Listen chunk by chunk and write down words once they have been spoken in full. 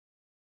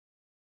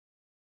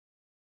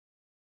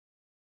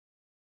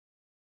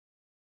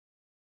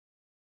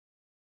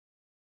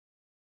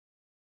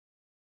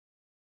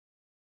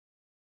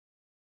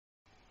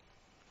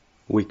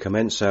We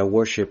commence our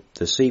worship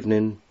this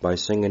evening by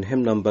singing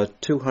hymn number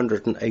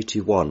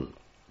 281.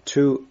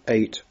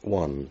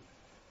 281.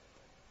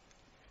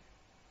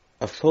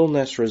 A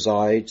fullness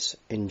resides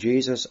in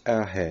Jesus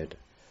our head,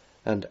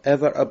 and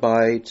ever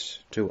abides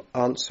to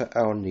answer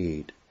our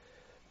need.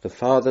 The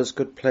Father's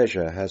good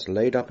pleasure has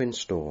laid up in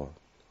store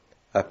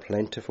a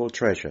plentiful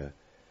treasure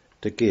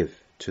to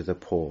give to the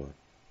poor.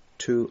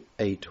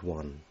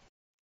 281.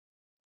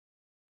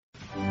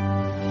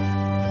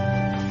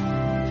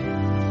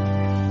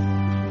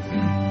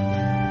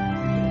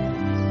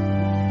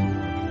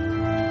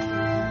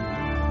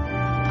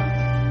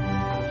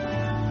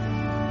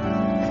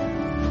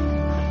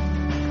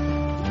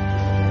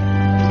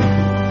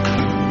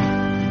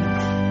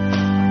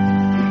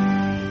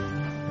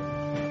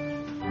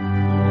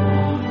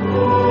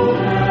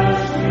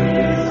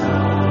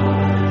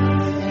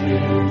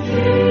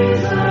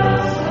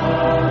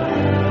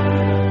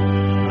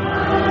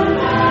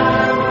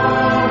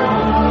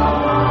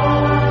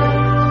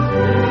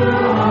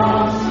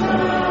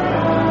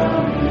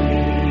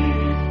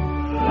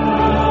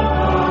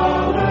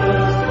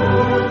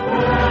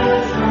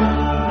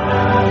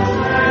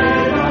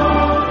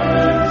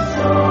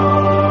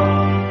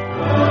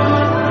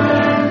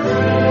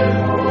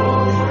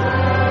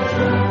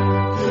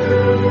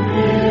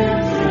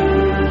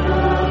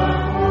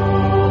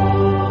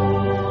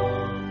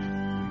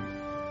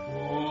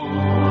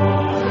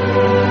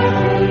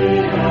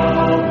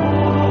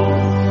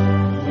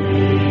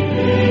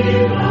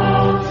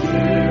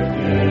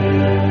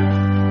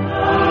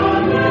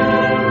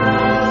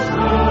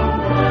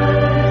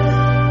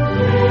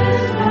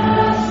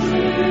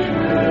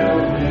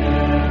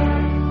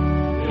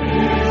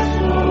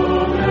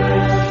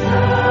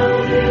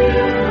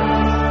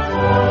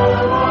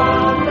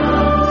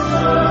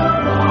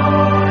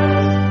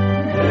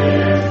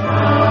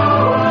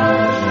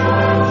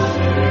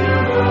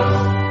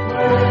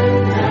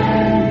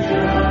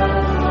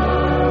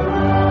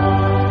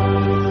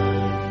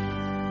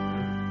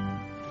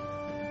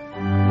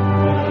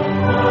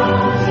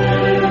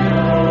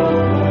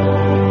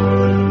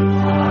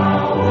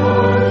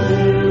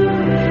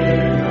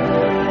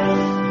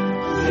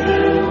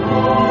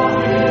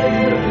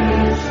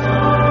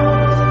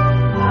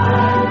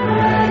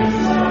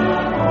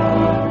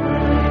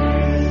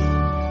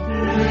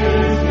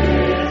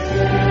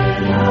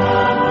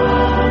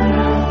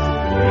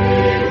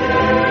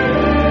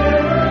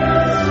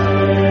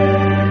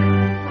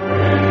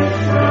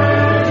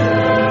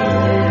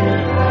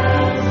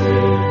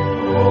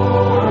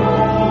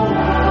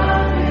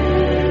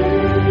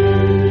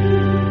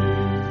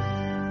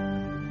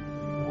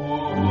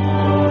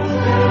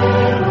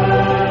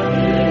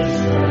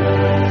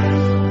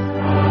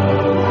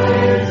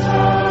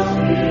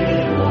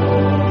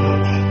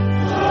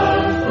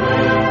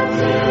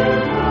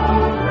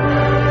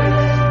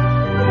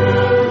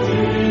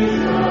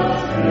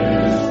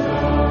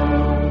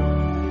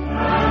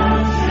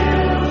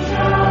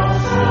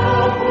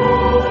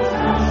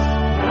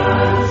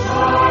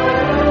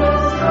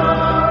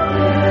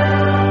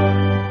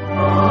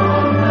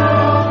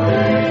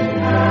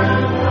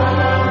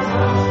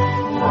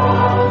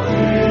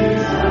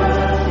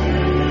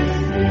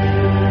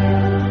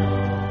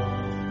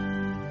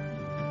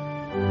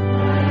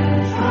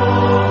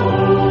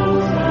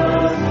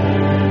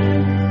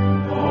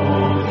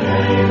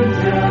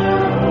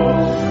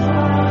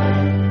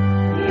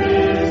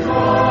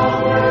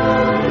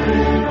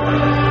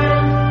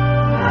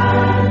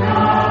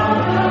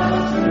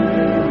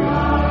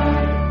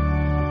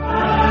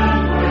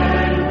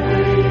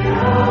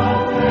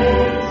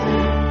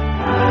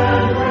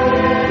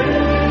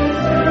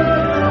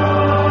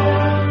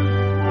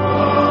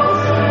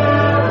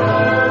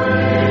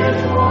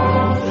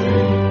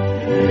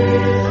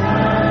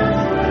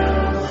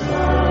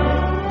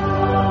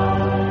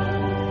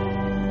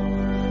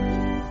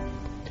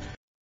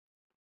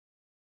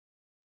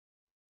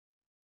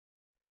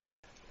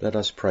 Let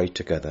us pray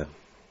together.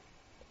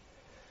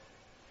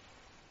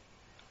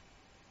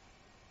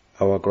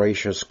 Our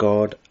gracious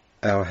God,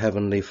 our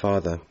Heavenly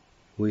Father,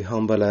 we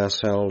humble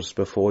ourselves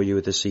before you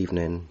this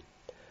evening.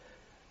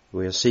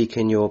 We are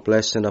seeking your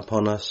blessing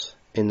upon us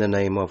in the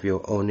name of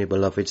your only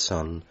beloved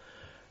Son,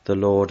 the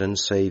Lord and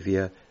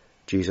Saviour,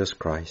 Jesus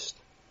Christ.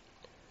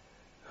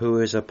 Who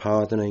is a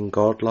pardoning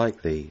God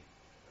like thee,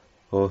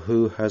 or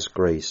who has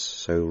grace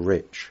so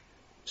rich,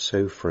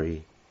 so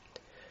free?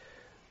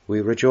 We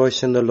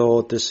rejoice in the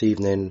Lord this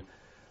evening,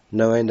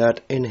 knowing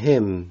that in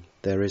him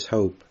there is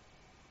hope.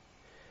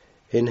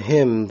 In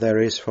him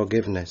there is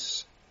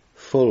forgiveness,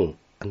 full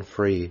and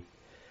free.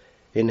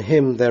 In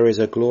him there is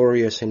a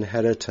glorious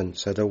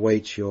inheritance that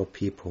awaits your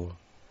people.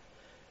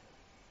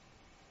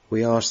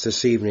 We ask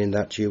this evening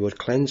that you would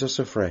cleanse us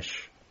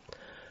afresh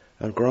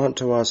and grant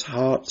to us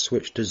hearts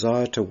which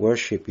desire to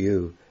worship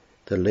you,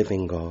 the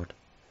living God,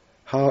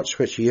 hearts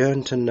which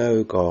yearn to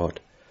know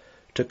God,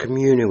 to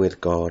commune with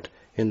God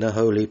in the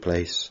holy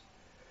place.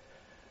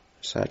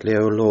 Sadly,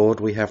 O Lord,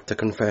 we have to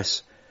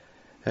confess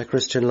Our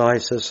Christian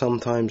lives are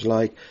sometimes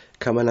like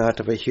coming out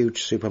of a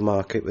huge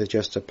supermarket with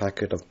just a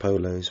packet of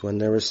Polos, when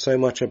there is so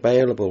much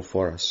available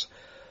for us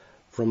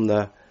from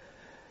the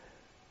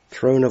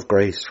throne of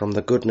grace, from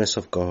the goodness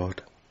of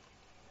God.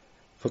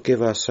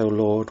 Forgive us, O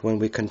Lord, when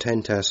we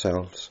content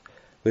ourselves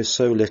with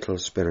so little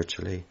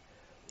spiritually,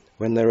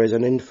 when there is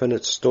an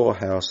infinite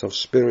storehouse of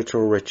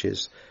spiritual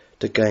riches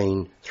to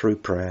gain through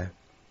prayer.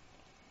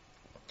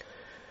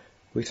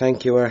 We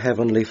thank you, our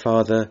Heavenly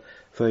Father,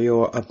 for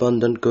your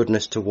abundant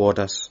goodness toward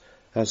us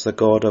as the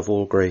God of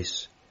all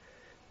grace.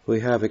 We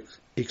have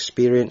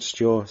experienced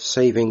your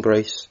saving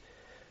grace,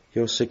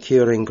 your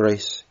securing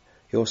grace,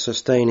 your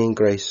sustaining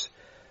grace,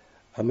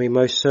 and we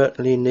most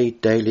certainly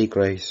need daily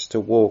grace to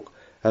walk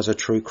as a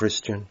true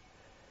Christian.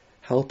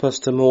 Help us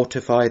to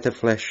mortify the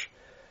flesh,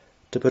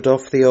 to put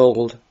off the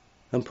old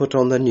and put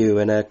on the new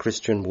in our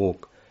Christian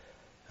walk,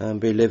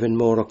 and be living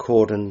more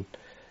according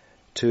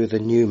to the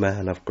new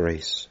man of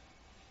grace.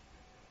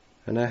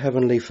 And our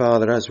Heavenly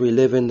Father, as we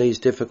live in these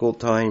difficult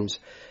times,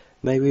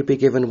 may we be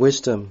given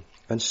wisdom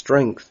and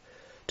strength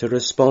to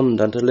respond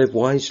and to live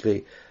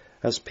wisely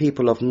as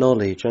people of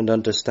knowledge and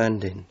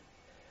understanding.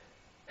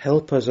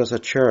 Help us as a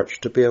church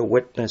to be a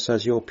witness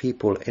as your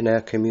people in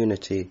our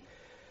community,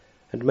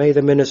 and may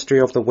the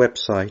ministry of the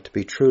website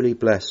be truly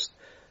blessed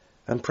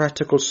and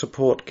practical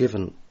support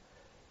given,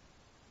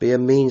 be a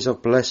means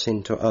of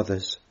blessing to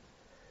others.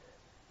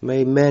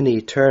 May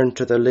many turn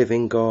to the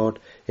living God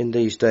in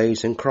these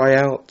days and cry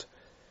out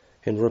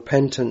in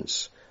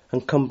repentance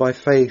and come by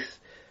faith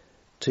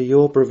to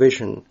your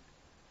provision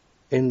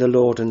in the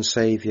Lord and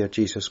Saviour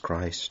Jesus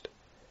Christ.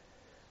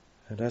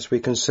 And as we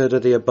consider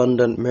the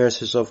abundant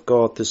mercies of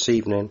God this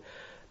evening,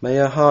 may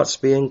our hearts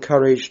be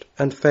encouraged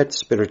and fed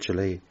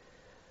spiritually,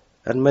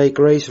 and may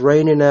grace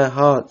reign in our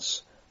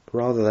hearts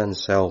rather than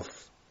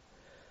self.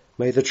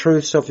 May the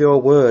truths of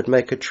your word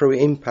make a true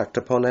impact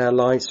upon our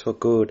lives for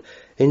good,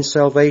 in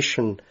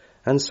salvation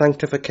and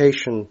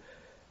sanctification,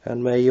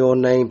 and may your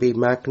name be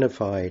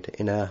magnified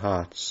in our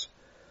hearts.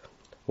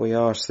 We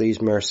ask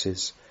these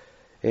mercies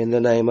in the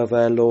name of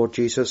our Lord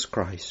Jesus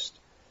Christ.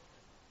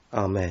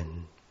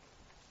 Amen.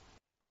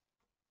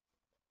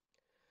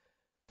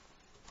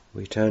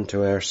 We turn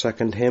to our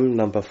second hymn,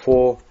 number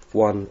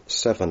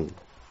 417.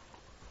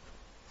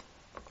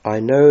 I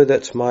know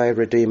that my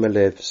Redeemer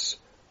lives,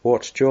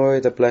 what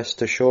joy the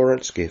blessed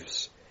assurance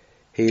gives.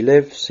 He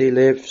lives,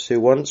 who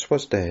once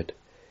was dead.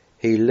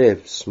 He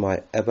lives,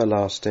 my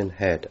everlasting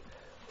head.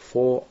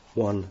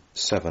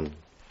 417.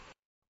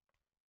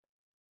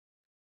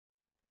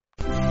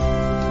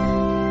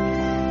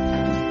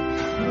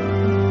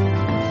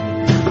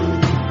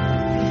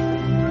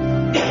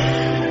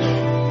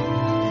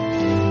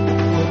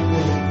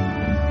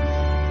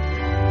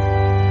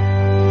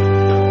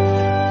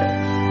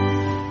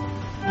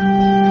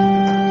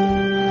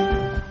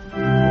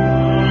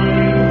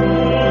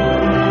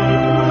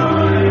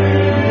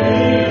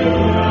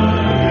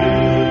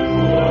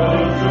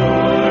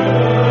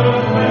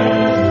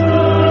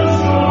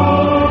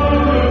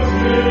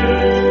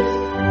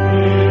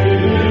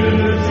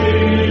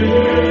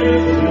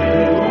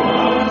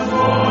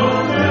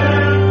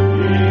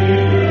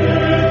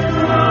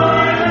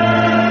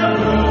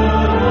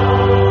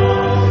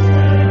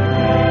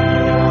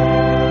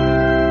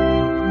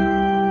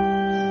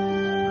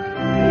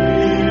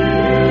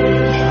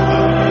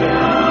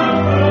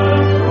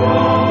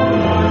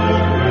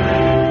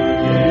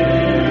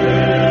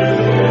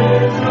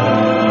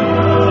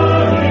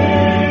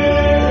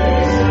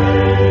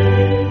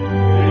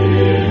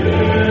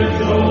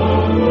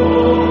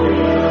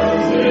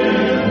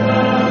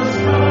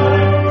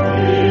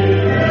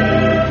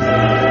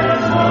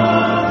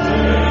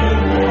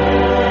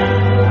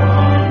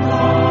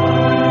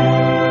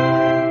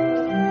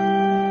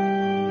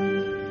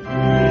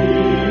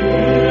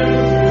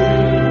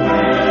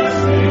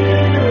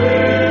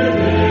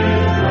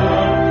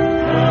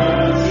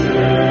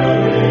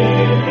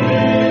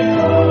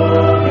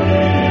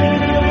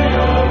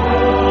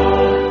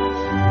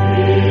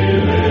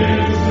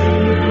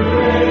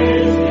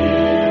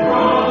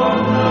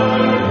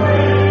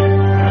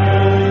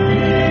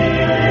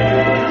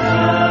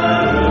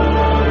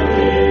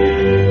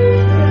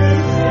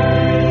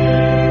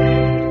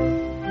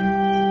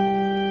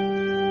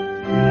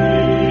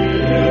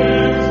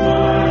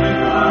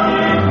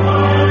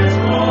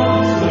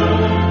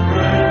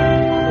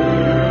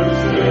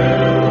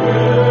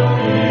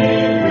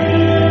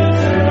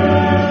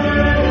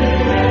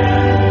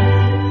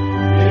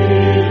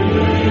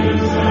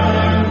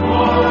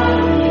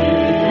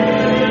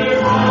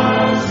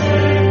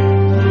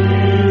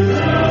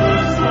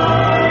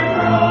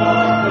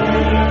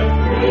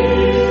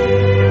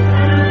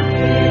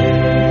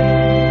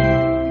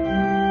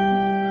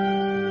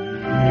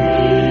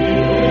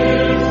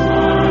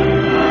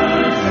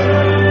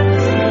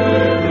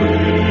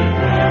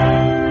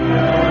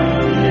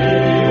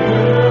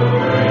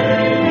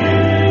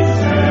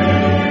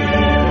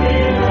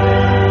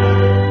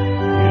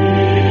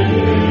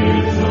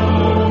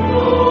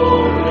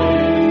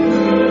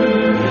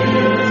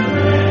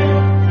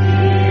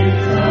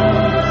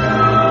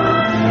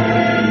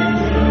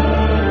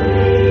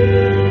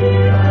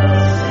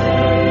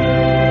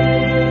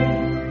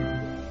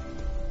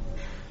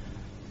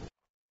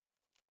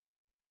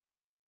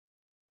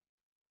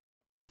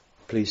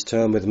 Please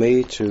turn with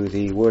me to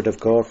the Word of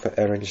God for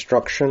our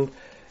instruction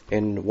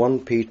in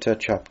 1 Peter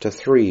chapter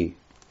 3.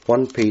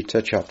 1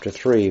 Peter chapter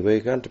 3.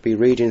 We're going to be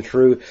reading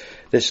through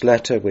this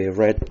letter we have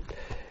read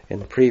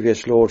in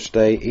previous Lord's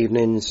Day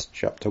evenings,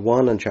 chapter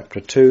 1 and chapter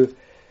 2.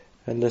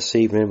 And this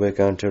evening we're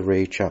going to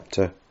read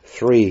chapter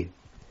 3.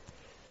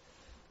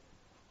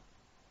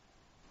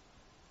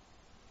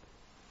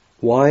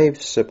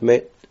 Wives,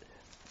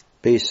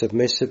 be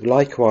submissive,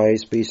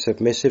 likewise be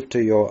submissive to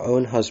your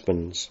own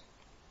husbands,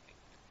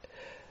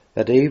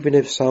 that even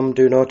if some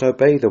do not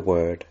obey the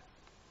word,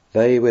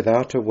 they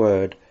without a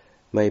word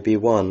may be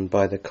won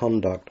by the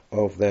conduct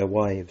of their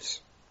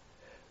wives,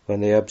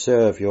 when they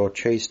observe your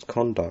chaste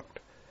conduct,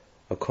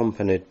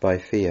 accompanied by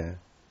fear.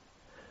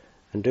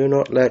 And do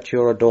not let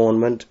your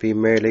adornment be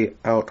merely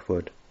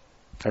outward,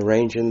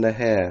 arranging the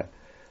hair,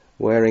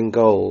 wearing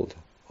gold,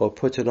 or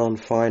putting on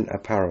fine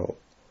apparel,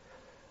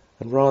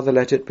 and rather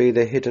let it be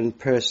the hidden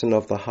person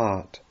of the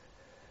heart,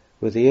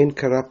 with the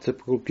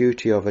incorruptible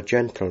beauty of a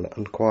gentle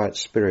and quiet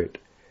spirit,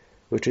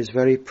 which is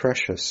very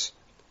precious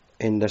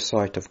in the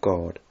sight of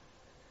God.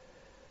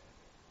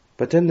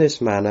 But in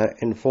this manner,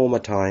 in former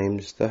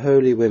times, the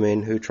holy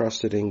women who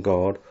trusted in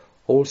God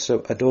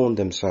also adorned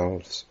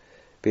themselves,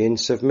 being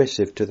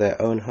submissive to their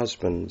own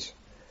husbands,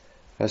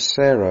 as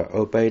Sarah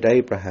obeyed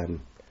Abraham,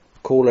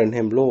 calling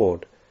him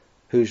Lord,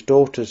 whose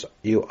daughters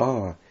you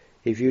are,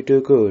 if you do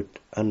good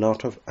and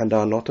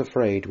are not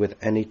afraid with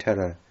any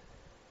terror.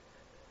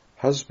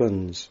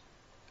 Husbands,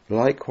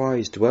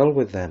 likewise dwell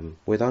with them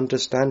with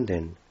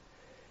understanding,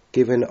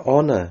 giving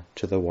honour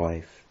to the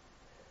wife,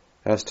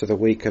 as to the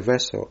weaker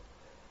vessel,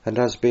 and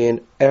as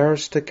being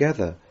heirs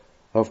together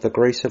of the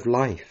grace of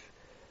life,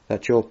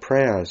 that your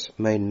prayers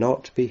may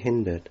not be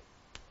hindered.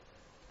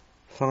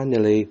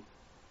 Finally,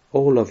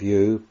 all of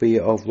you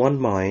be of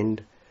one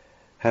mind,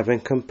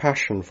 having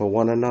compassion for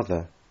one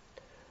another.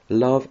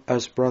 Love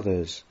as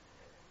brothers,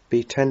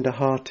 be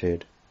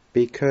tender-hearted,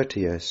 be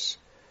courteous,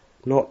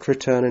 not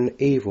returning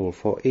evil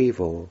for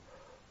evil,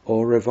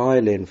 or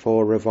reviling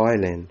for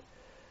reviling,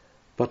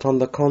 but on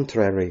the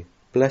contrary,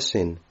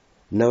 blessing,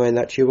 knowing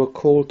that you were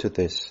called to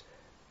this,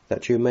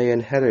 that you may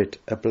inherit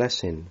a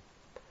blessing.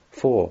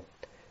 For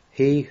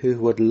he who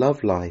would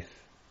love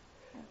life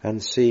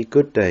and see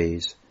good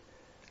days,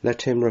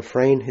 let him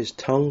refrain his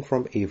tongue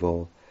from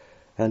evil,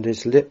 and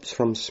his lips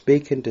from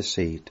speaking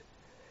deceit.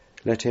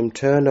 Let him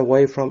turn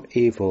away from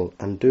evil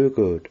and do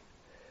good.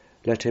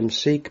 Let him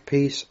seek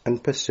peace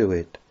and pursue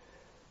it.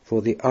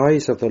 For the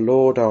eyes of the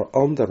Lord are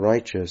on the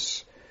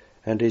righteous,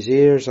 and his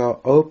ears are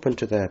open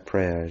to their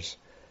prayers.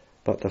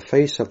 But the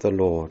face of the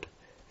Lord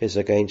is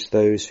against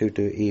those who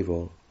do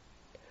evil.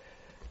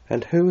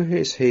 And who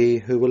is he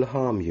who will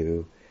harm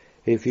you,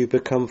 if you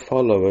become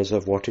followers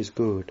of what is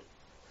good?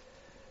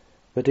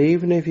 But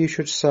even if you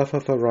should suffer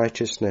for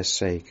righteousness'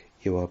 sake,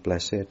 you are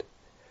blessed.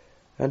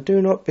 And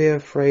do not be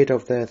afraid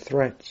of their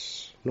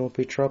threats, nor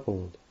be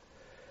troubled.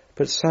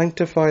 But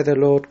sanctify the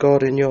Lord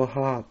God in your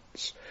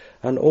hearts,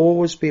 and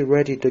always be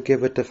ready to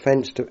give a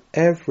defence to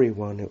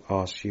everyone who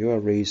asks you a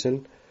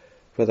reason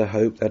for the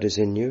hope that is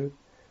in you,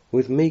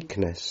 with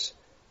meekness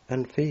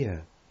and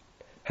fear,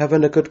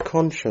 having a good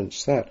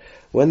conscience, that,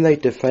 when they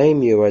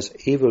defame you as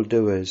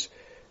evildoers,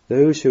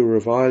 those who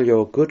revile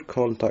your good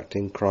conduct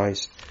in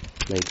Christ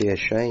may be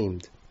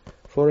ashamed.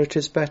 For it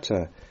is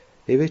better,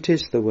 if it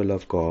is the will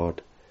of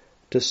God,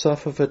 to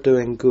suffer for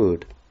doing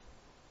good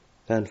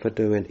than for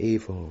doing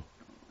evil.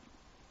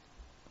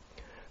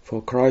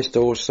 For Christ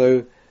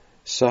also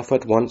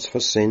suffered once for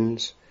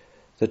sins,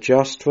 the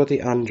just for the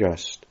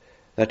unjust,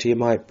 that he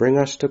might bring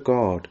us to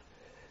God,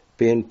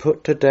 being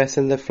put to death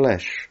in the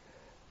flesh,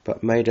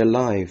 but made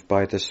alive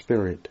by the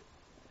Spirit,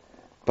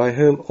 by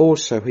whom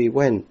also he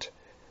went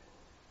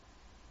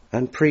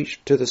and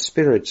preached to the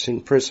spirits in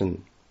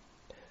prison,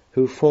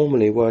 who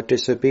formerly were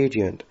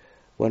disobedient,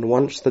 when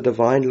once the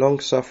divine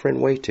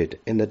long-suffering waited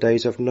in the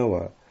days of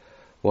Noah,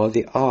 while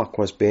the ark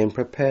was being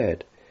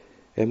prepared,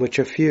 in which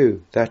a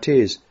few, that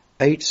is,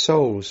 8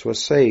 souls, were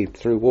saved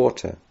through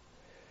water.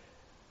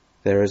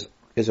 There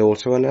is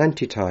also an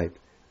antitype,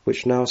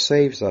 which now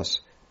saves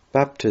us,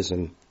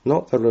 baptism,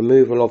 not the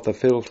removal of the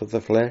filth of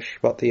the flesh,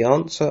 but the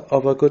answer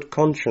of a good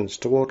conscience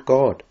toward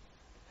God,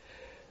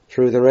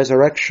 through the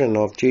resurrection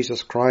of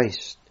Jesus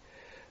Christ,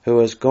 who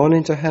has gone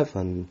into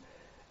heaven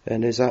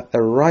and is at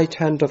the right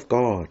hand of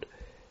God,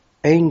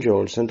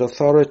 angels and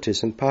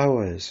authorities and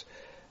powers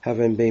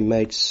having been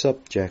made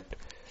subject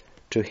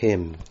to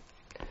him.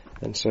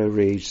 And so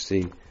reads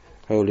the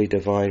holy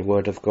divine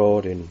word of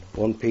God in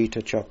 1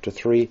 Peter chapter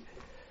 3.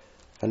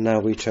 And now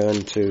we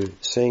turn to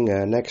sing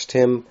our next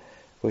hymn,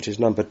 which is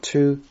number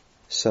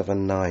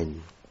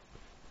 279.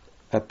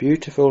 A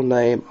beautiful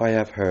name I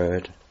have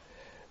heard,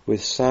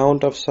 with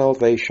sound of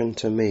salvation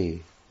to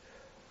me,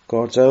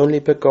 God's only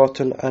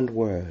begotten and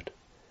word,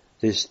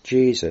 this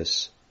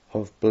Jesus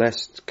of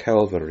blessed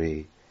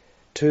Calvary.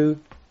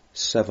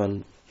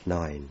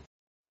 279.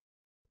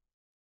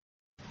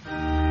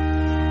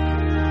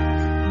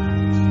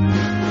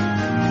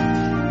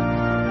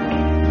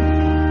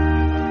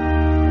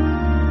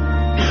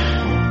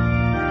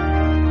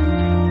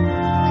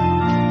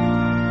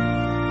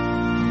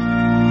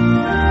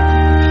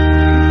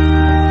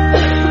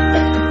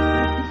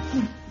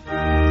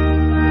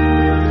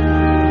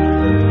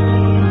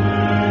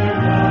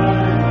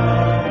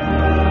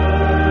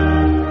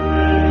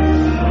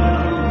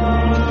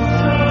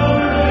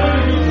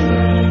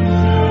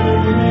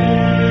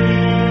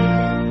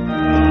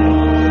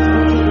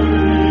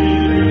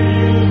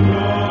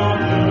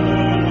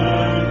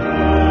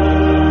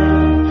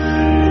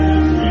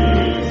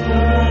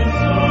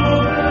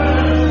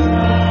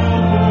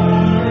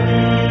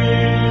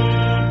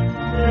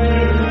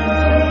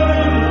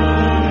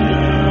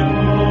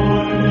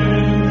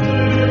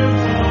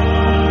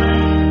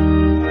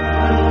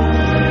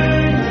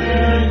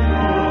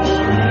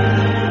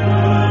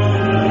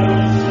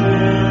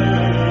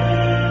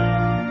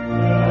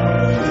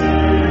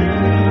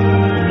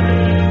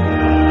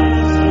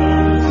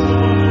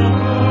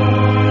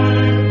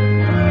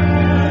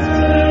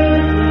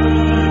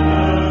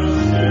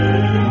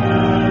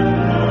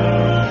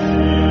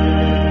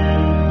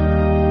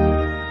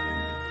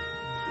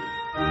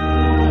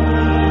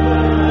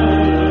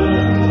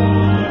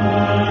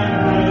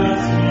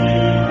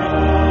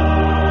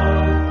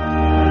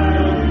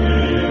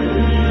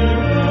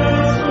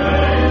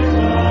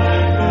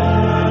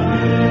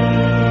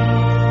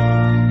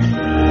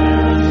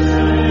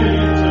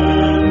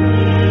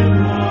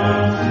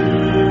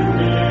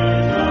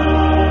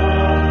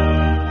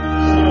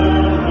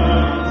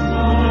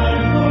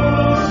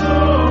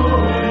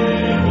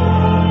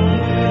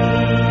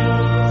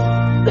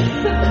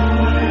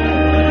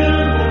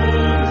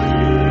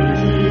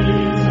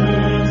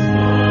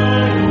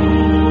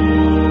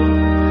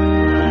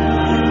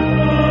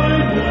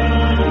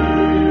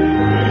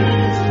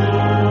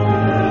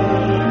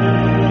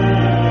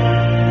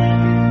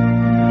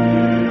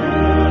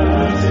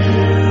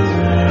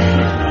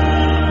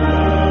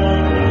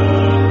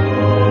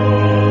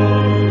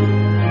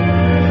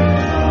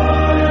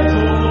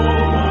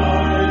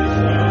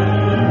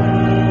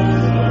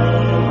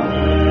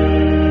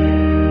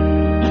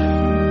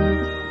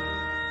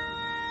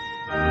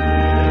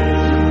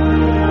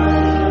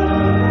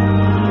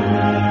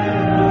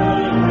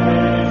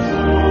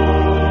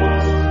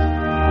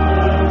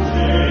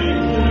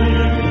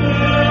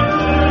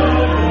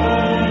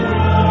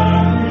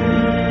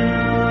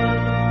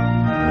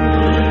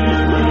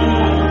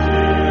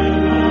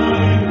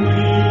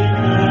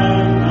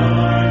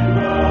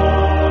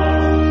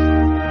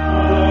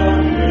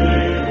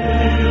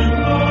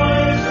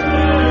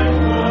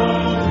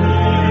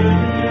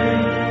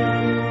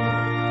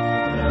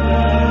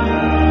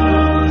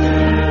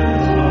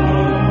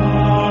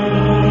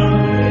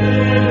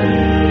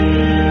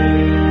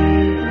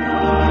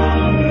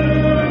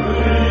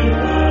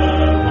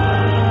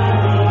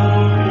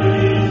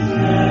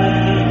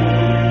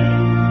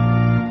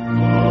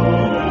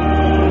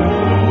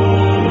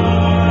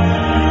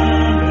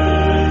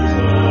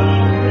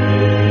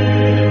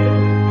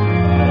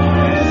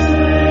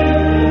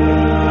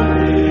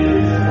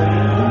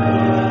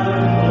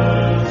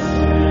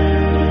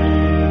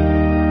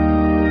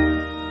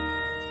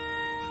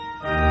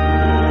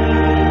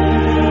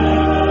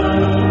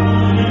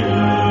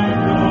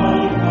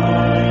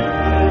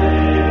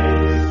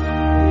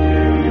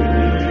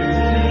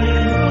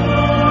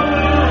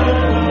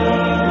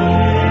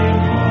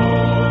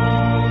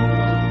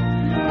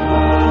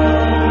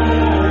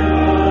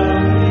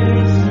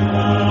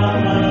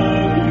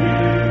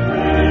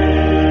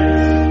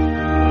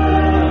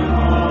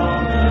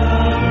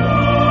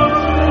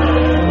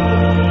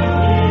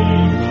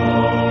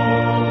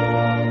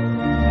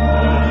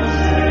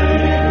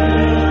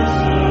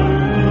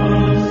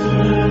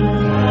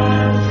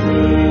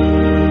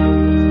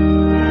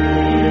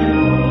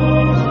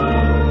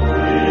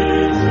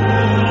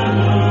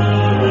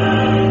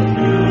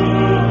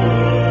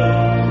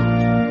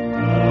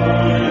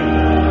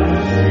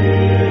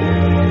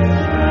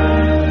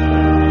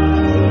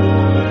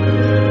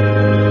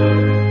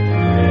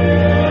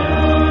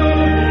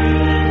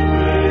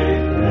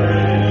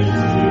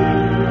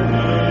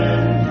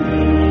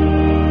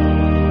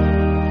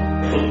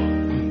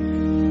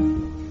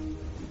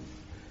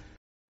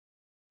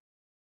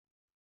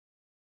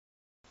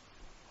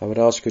 I would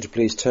ask you to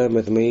please turn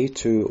with me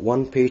to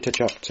 1 Peter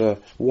chapter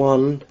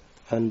 1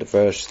 and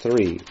verse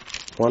 3.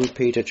 1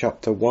 Peter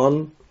chapter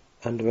 1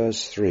 and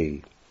verse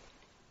 3.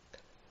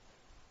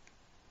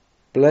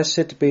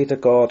 Blessed be the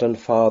God and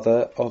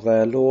Father of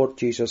our Lord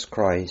Jesus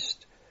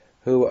Christ,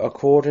 who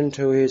according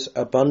to his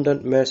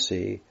abundant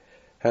mercy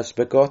has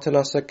begotten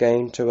us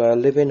again to our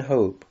living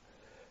hope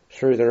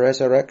through the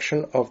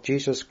resurrection of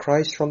Jesus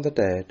Christ from the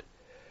dead,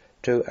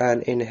 to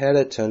an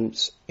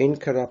inheritance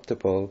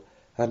incorruptible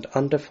and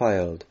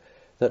undefiled,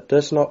 that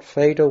does not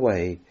fade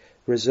away,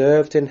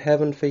 reserved in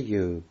heaven for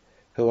you,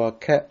 who are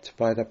kept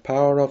by the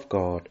power of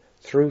God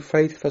through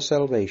faith for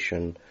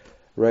salvation,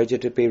 ready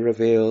to be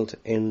revealed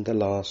in the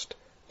last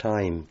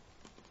time.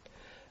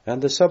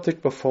 And the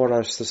subject before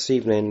us this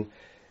evening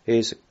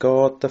is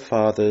God the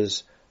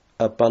Father's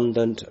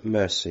abundant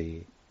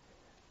mercy.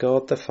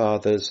 God the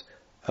Father's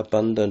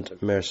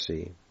abundant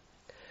mercy.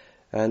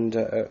 And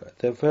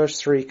the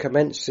verse 3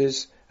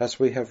 commences, as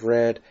we have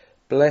read,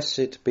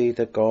 Blessed be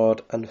the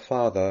God and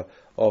Father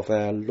of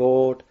our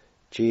Lord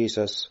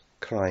Jesus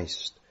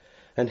Christ.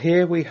 And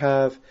here we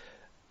have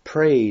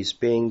praise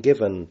being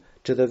given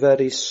to the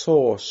very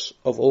source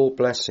of all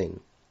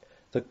blessing,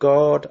 the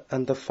God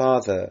and the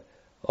Father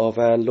of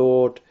our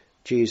Lord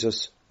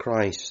Jesus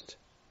Christ.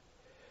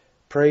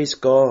 Praise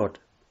God,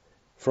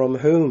 from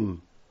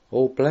whom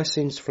all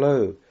blessings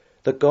flow,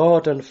 the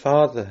God and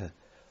Father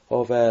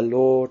of our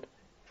Lord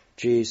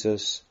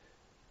Jesus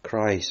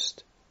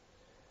Christ.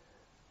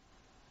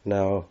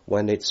 Now,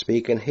 when it's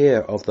speaking here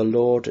of the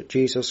Lord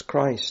Jesus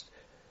Christ,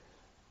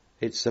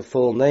 it's the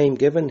full name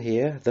given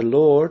here, the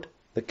Lord,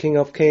 the King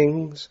of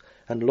Kings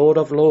and Lord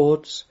of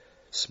Lords,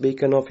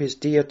 speaking of his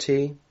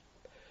deity.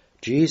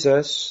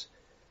 Jesus,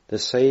 the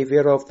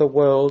Saviour of the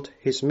world,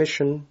 his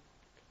mission.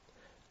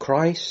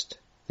 Christ,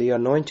 the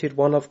Anointed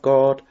One of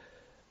God,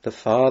 the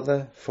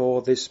Father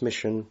for this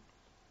mission.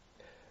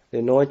 The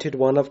Anointed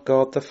One of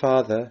God, the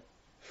Father,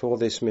 for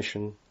this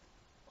mission.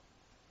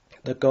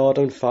 The God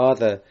and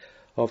Father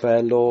of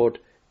our Lord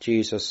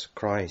Jesus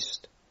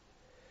Christ.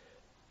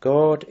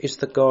 God is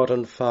the God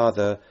and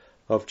Father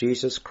of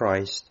Jesus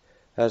Christ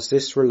as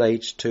this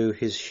relates to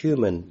his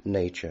human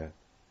nature.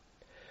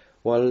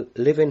 While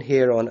living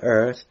here on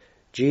earth,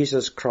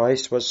 Jesus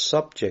Christ was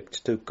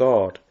subject to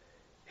God,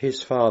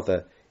 his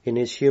Father, in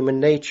his human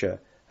nature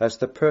as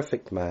the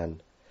perfect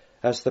man.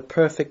 As the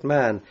perfect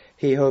man,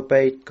 he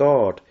obeyed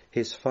God,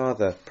 his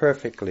Father,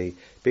 perfectly,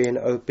 being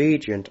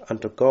obedient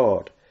unto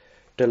God,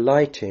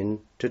 delighting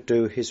to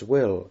do his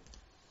will.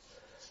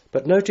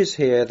 But notice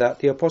here that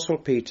the Apostle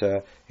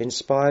Peter,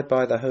 inspired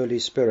by the Holy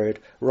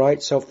Spirit,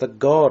 writes of the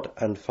God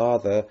and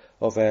Father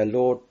of our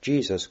Lord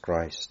Jesus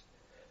Christ.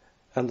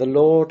 And the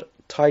Lord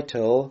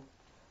title,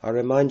 I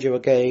remind you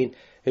again,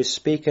 is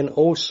speaking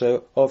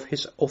also of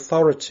his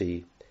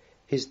authority,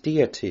 his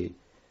deity,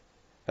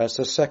 as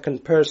the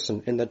second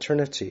person in the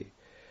Trinity.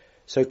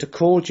 So to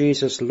call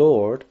Jesus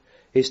Lord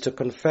is to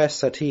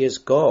confess that he is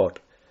God.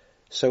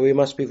 So we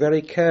must be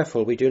very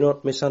careful we do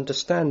not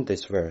misunderstand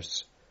this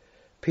verse.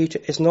 Peter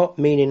is not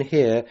meaning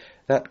here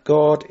that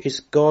God is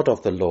God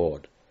of the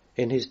Lord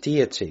in his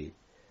deity,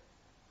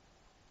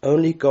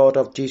 only God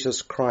of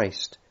Jesus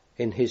Christ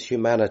in his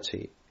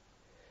humanity.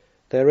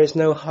 There is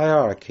no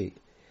hierarchy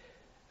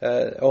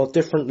or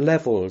different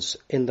levels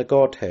in the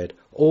Godhead.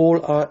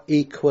 All are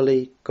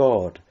equally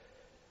God.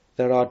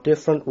 There are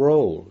different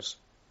roles.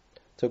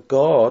 So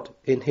God,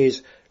 in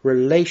his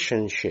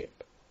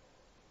relationship,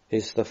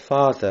 is the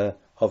Father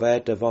of our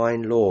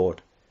divine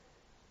Lord,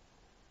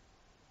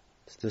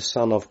 the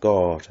Son of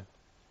God,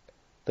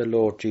 the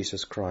Lord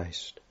Jesus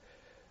Christ.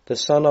 The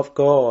Son of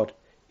God,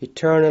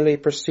 eternally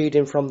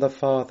proceeding from the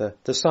Father.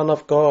 The Son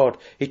of God,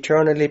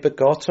 eternally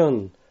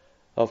begotten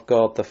of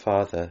God the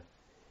Father.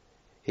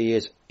 He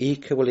is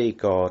equally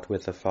God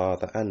with the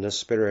Father and the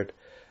Spirit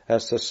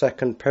as the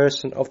second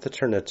person of the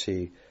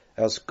Trinity,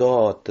 as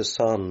God the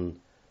Son,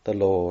 the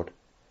Lord.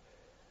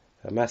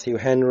 Matthew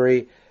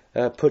Henry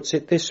puts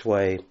it this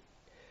way.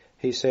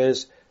 He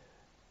says,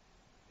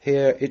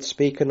 here it's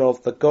speaking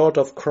of the God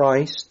of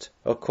Christ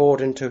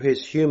according to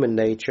his human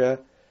nature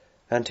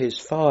and his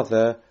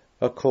Father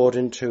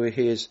according to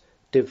his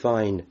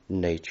divine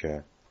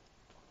nature.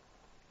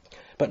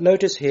 But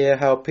notice here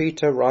how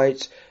Peter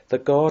writes the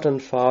God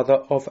and Father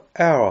of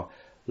our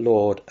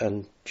Lord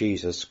and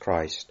Jesus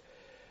Christ.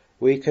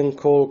 We can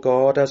call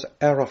God as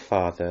our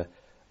Father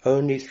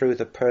only through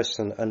the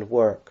person and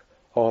work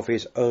of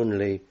his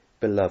only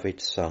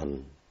beloved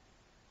Son.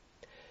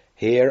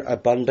 Here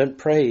abundant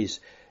praise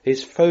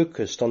is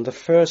focused on the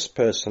first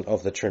person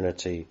of the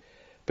Trinity,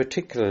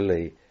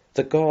 particularly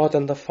the God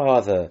and the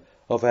Father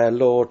of our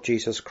Lord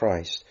Jesus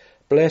Christ.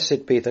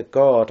 Blessed be the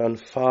God and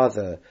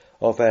Father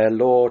of our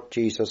Lord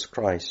Jesus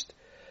Christ.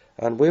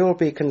 And we will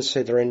be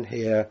considering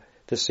here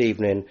this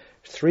evening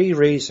 3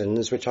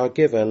 reasons which are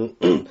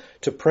given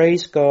to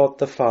praise God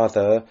the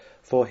Father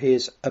for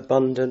his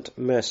abundant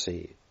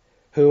mercy,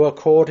 who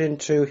according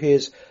to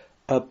his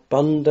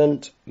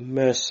abundant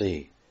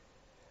mercy.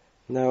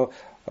 Now,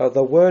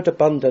 the word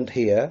abundant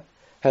here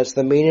has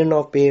the meaning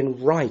of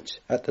being right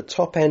at the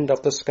top end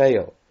of the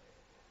scale.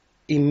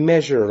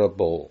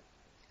 immeasurable.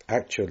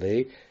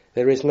 Actually,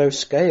 there is no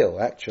scale,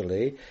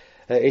 actually.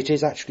 It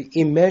is actually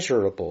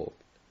immeasurable.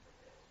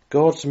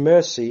 God's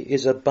mercy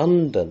is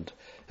abundant,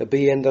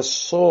 being the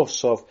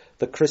source of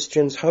the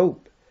Christian's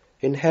hope,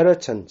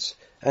 inheritance,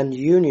 and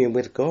union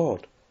with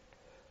God.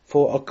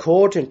 For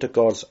according to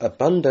God's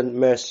abundant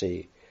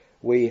mercy,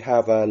 we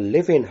have a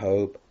living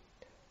hope,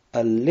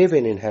 a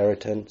living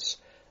inheritance,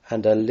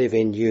 and a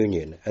living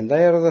union. And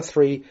there are the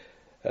three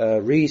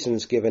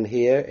reasons given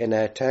here in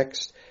our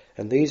text,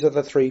 and these are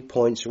the 3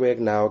 points we're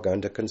now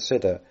going to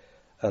consider.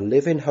 A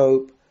living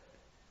hope,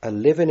 a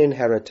living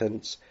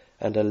inheritance,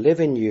 and a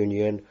living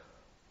union,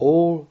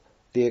 all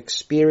the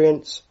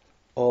experience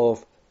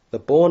of the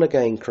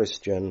born-again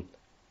Christian,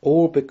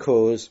 all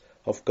because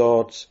of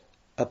God's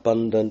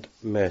abundant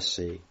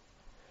mercy.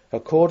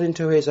 According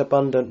to his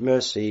abundant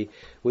mercy,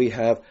 we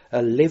have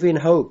a living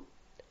hope,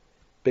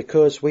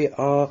 because we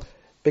are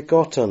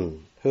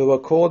begotten, who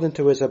according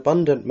to his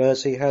abundant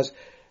mercy has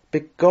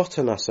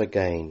begotten us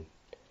again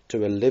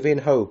to a living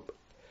hope.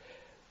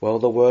 Well,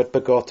 the word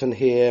begotten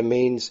here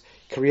means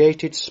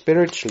created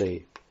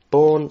spiritually,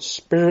 born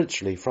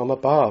spiritually from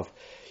above,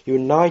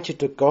 united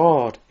to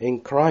God in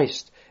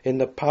Christ in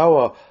the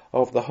power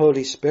of the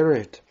Holy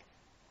Spirit.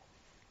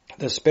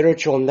 The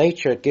spiritual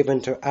nature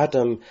given to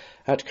Adam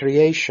at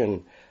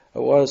creation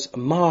was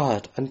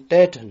marred and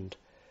deadened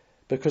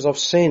because of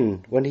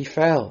sin when he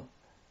fell.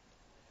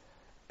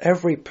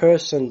 Every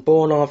person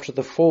born after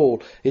the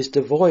fall is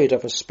devoid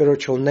of a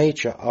spiritual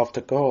nature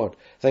after God.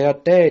 They are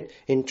dead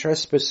in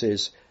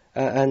trespasses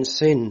and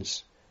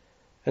sins.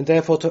 And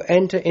therefore, to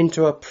enter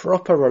into a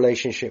proper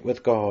relationship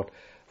with God,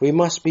 we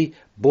must be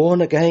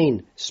born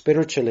again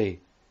spiritually.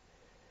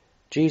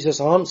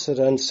 Jesus answered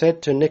and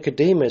said to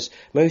Nicodemus,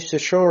 "Most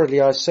assuredly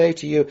I say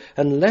to you,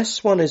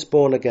 unless one is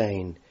born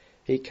again,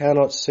 he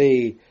cannot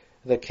see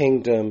the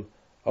kingdom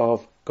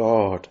of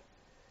God."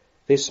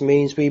 This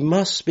means we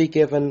must be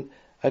given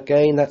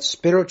again that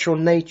spiritual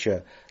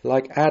nature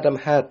like Adam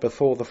had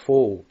before the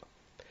fall.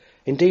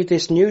 Indeed,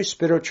 this new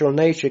spiritual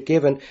nature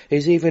given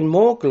is even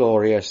more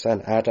glorious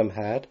than Adam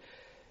had,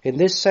 in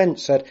this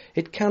sense that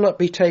it cannot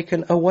be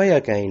taken away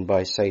again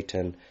by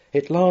Satan.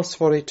 It lasts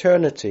for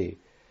eternity.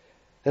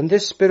 And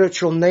this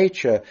spiritual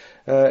nature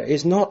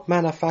is not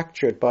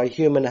manufactured by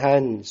human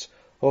hands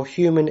or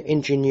human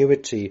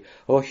ingenuity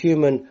or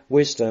human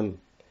wisdom.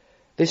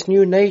 This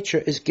new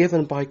nature is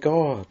given by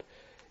God.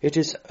 It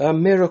is a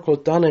miracle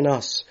done in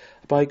us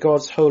by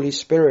God's Holy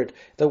Spirit,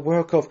 the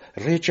work of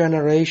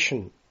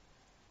regeneration,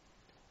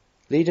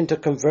 leading to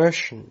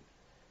conversion.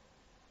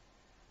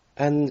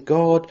 And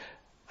God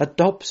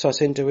adopts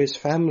us into his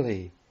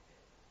family.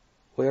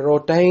 We are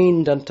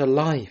ordained unto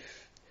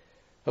life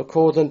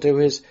according to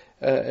his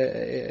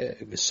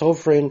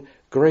sovereign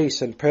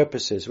grace and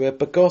purposes. We are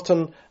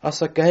begotten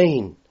us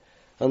again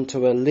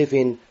unto a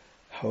living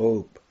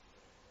hope.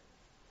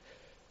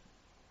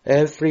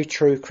 Every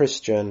true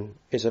Christian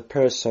is a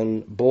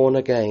person born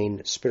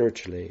again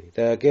spiritually.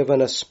 They are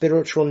given a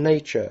spiritual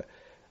nature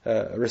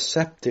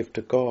receptive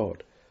to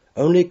God.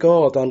 Only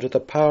God, under the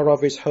power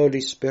of his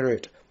Holy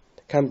Spirit,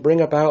 can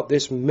bring about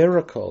this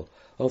miracle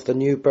of the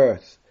new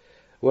birth,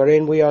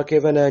 wherein we are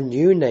given a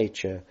new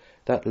nature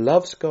that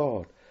loves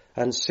God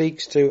and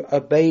seeks to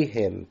obey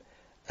him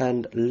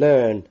and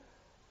learn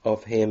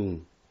of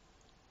him.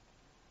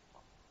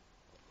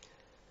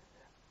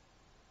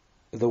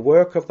 The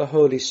work of the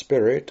Holy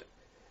Spirit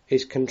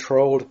is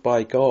controlled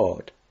by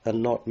God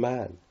and not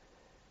man.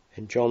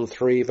 In John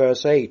 3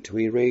 verse 8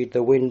 we read,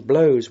 "The wind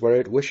blows where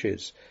it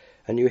wishes,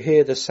 and you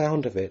hear the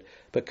sound of it,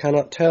 but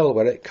cannot tell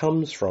where it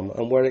comes from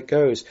and where it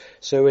goes.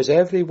 So is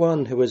every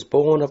one who is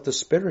born of the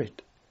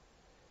Spirit."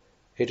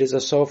 It is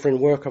a sovereign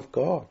work of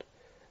God.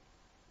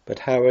 But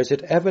how is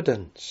it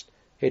evidenced?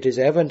 It is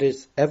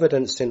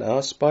evidenced in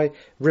us by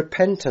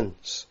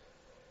repentance,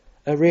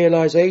 a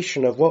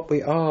realization of what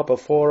we are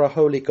before a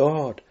holy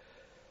God,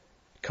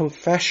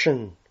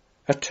 confession,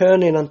 a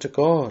turning unto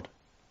God.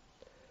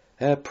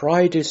 Our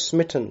pride is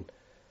smitten,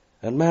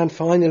 and man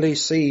finally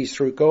sees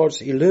through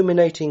God's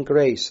illuminating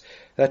grace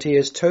that he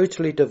is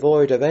totally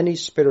devoid of any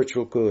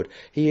spiritual good.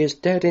 He is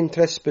dead in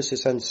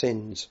trespasses and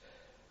sins.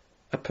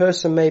 A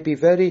person may be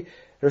very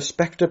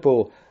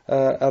respectable,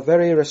 a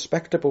very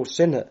respectable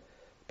sinner,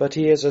 but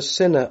he is a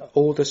sinner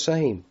all the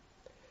same.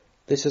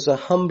 This is a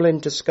humbling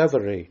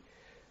discovery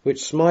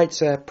which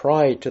smites our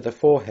pride to the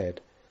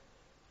forehead.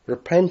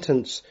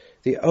 Repentance,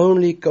 the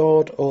only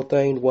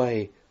God-ordained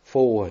way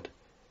forward.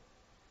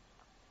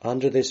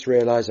 Under this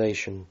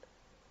realization.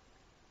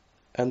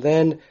 And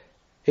then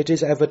it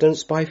is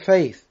evidenced by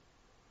faith,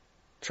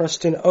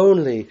 trusting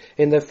only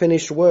in the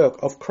finished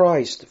work of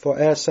Christ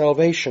for our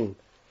salvation.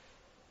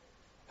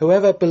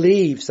 Whoever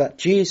believes that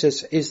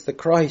Jesus is the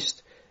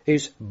Christ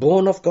is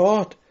born of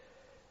God.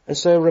 And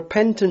so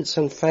repentance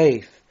and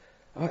faith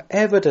are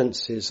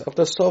evidences of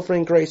the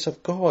sovereign grace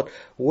of God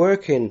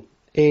working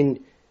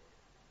in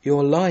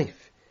your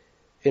life.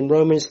 In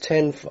Romans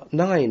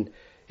 10:9,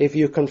 if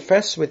you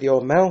confess with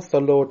your mouth the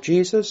Lord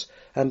Jesus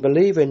and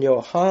believe in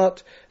your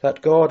heart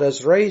that God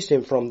has raised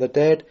him from the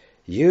dead,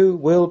 you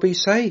will be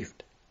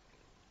saved.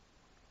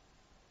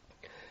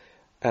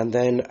 And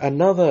then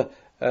another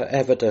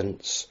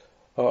evidence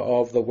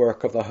of the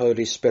work of the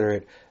Holy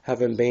Spirit,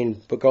 having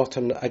been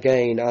begotten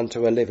again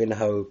unto a living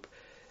hope,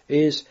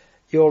 is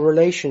your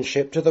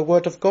relationship to the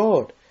Word of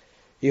God.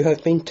 You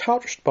have been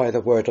touched by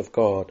the Word of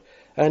God,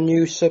 and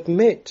you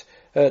submit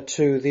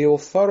to the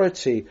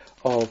authority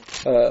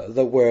of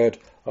the Word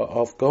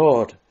of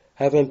God,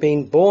 having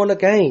been born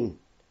again,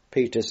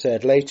 Peter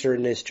said later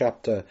in this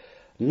chapter,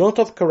 not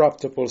of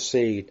corruptible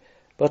seed,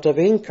 but of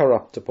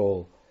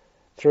incorruptible,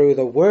 through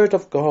the Word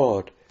of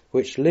God,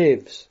 which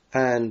lives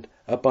and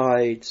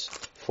abides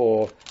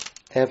for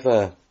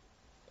ever.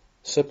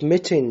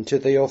 Submitting to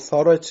the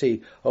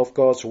authority of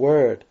God's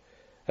Word.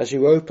 As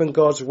you open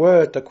God's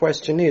Word, the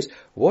question is,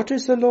 what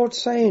is the Lord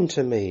saying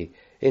to me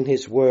in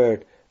His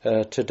Word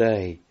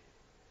today?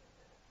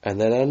 And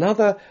then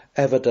another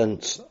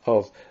evidence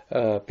of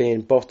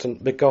being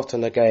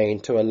begotten again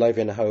to a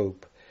living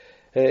hope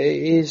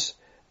is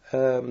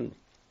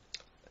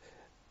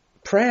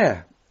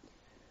prayer.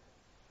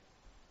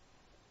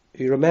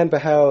 You remember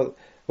how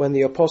when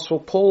the Apostle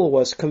Paul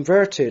was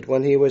converted,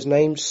 when he was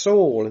named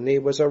Saul, and he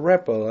was a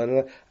rebel and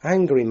an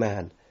angry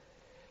man,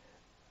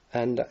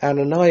 and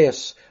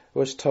Ananias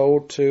was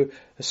told to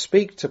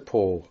speak to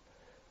Paul,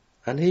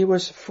 and he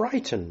was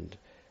frightened.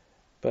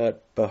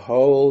 But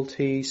behold,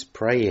 he's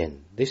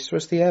praying. This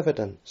was the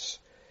evidence.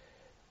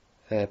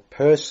 Their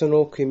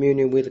personal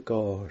communion with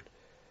God.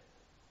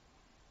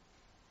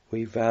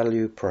 We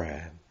value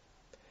prayer.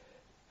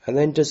 And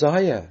then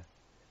desire.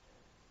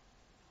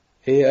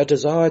 A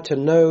desire to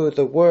know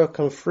the work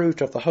and fruit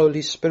of the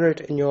Holy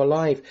Spirit in your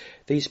life.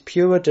 These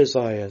pure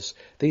desires,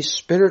 these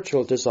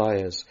spiritual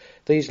desires,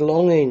 these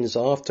longings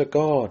after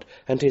God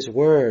and His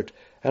Word,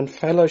 and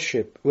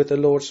fellowship with the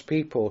Lord's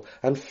people,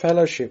 and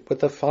fellowship with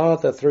the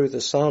Father through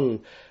the Son,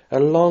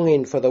 and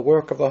longing for the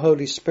work of the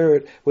Holy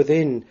Spirit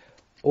within.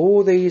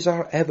 All these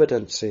are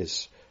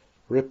evidences.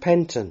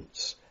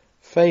 Repentance,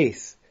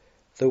 faith,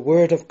 the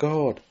Word of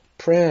God,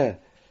 prayer,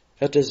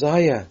 a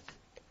desire.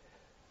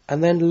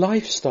 And then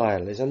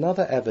lifestyle is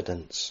another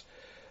evidence.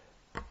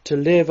 To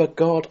live a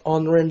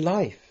God-honouring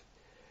life.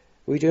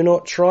 We do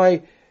not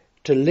try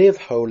to live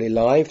holy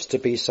lives to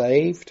be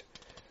saved.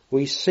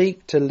 We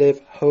seek to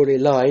live holy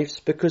lives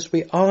because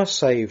we are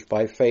saved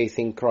by faith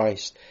in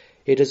Christ.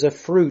 It is a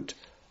fruit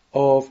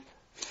of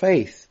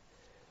faith.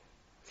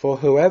 For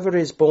whoever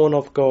is born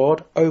of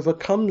God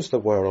overcomes the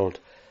world.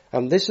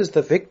 And this is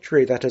the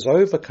victory that has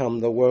overcome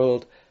the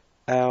world,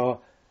 our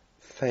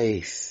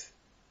faith.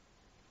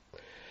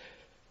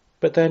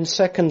 But then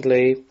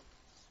secondly,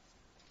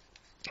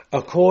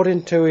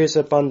 according to His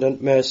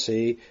abundant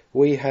mercy,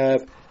 we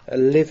have a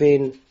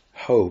living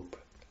hope.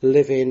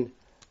 Living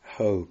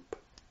hope.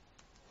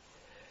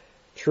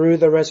 Through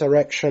the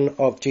resurrection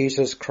of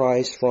Jesus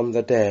Christ from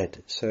the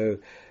dead. So,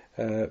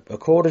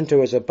 according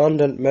to His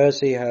abundant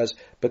mercy, has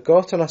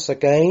begotten us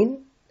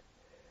again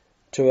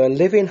to a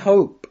living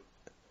hope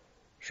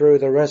through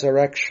the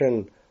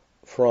resurrection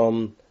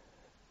from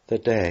the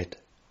dead.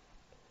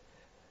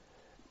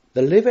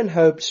 The living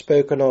hope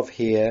spoken of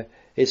here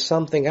is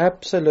something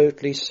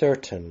absolutely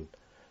certain,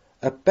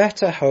 a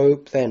better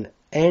hope than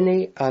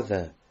any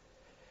other.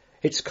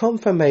 Its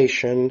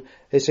confirmation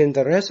is in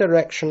the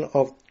resurrection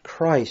of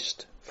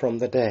Christ from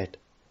the dead.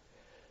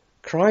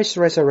 Christ's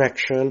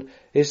resurrection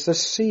is the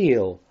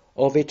seal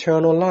of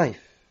eternal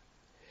life.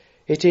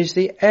 It is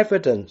the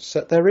evidence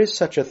that there is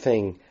such a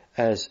thing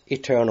as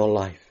eternal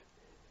life.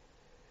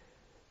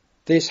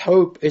 This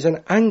hope is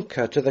an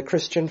anchor to the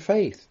Christian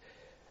faith.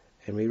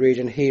 And we read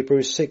in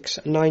Hebrews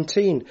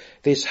 6:19,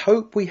 this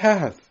hope we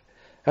have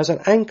as an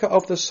anchor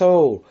of the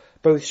soul,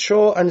 both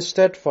sure and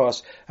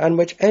steadfast, and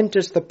which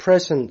enters the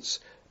presence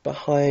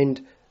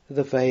behind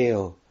the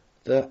veil.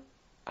 The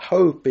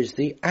hope is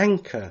the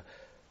anchor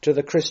to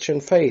the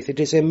Christian faith. It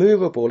is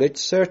immovable,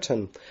 it's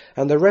certain.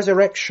 And the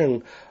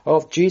resurrection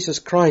of Jesus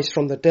Christ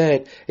from the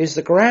dead is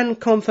the grand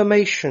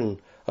confirmation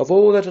of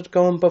all that had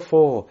gone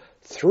before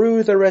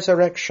through the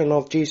resurrection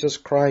of Jesus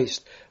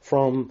Christ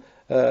from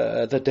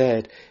the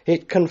dead.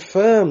 It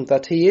confirmed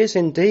that He is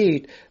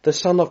indeed the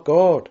Son of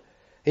God.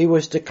 He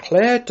was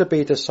declared to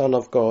be the Son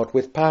of God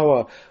with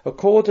power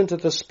according to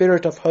the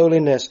Spirit of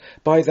holiness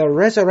by the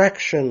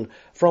resurrection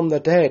from the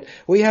dead.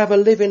 We have a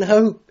living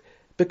hope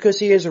because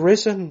He is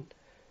risen.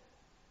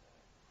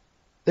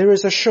 There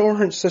is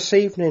assurance this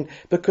evening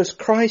because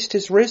Christ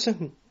is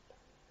risen.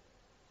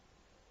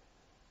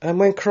 And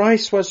when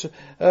Christ was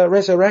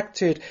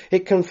resurrected,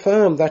 it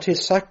confirmed that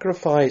His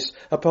sacrifice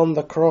upon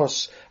the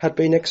cross had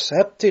been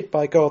accepted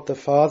by God the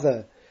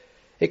Father.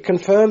 It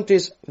confirmed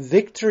His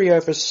victory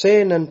over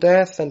sin and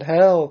death and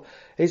hell,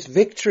 His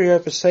victory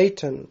over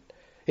Satan.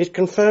 It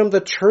confirmed the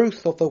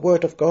truth of the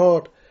Word of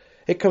God.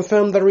 It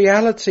confirmed the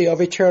reality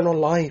of eternal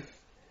life.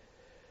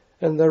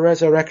 And the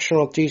resurrection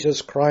of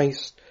Jesus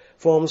Christ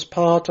forms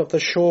part of the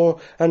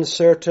sure and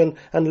certain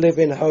and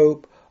living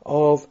hope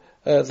of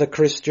the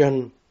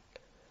Christian.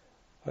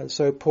 And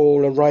so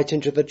Paul, in writing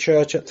to the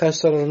church at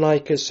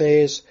Thessalonica,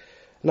 says,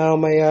 now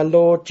may our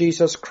Lord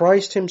Jesus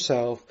Christ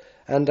Himself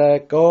and our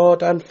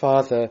God and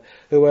Father,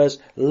 who has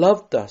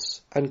loved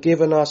us and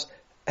given us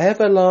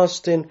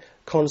everlasting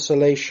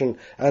consolation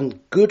and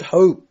good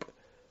hope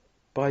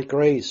by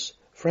grace.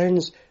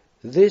 Friends,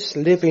 this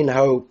living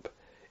hope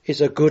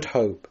is a good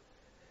hope.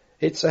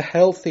 It's a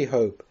healthy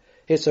hope.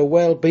 It's a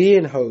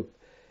well-being hope.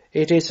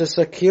 It is a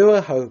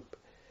secure hope.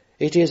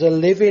 It is a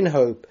living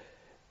hope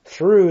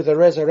through the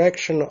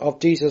resurrection of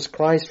Jesus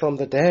Christ from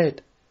the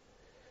dead.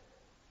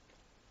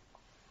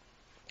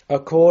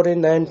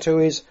 According then to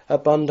his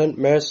abundant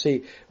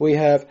mercy, we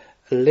have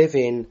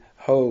living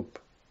hope.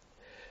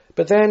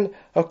 But then,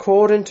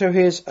 according to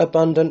his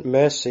abundant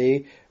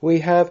mercy, we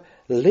have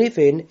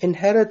living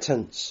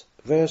inheritance.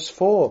 Verse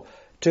 4,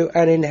 to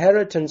an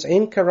inheritance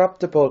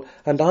incorruptible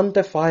and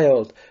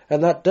undefiled,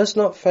 and that does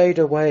not fade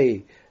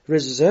away,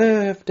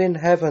 reserved in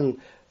heaven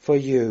for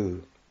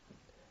you.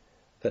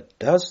 That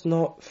does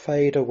not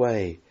fade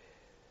away.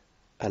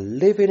 A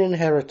living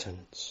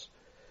inheritance.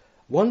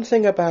 One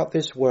thing about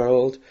this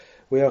world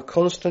we are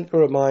constantly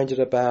reminded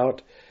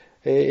about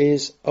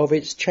is of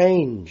its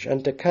change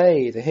and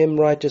decay. The hymn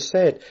writer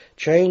said,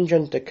 change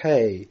and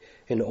decay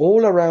in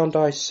all around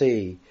I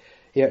see,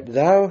 yet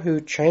thou who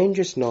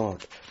changest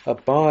not,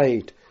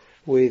 abide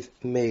with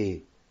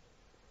me.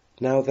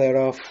 Now there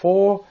are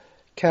 4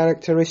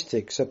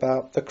 characteristics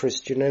about the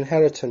Christian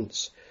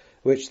inheritance,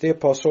 which the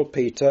Apostle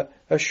Peter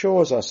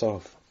assures us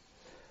of.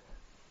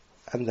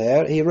 And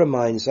there he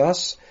reminds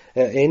us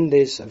in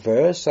this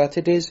verse that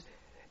it is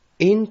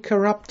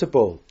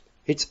incorruptible.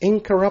 It's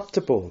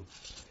incorruptible.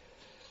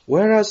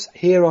 Whereas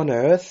here on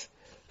earth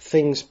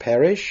things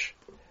perish,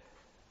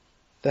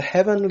 the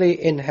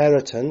heavenly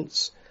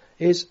inheritance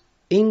is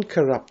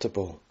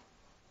incorruptible.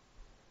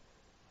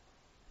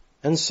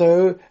 And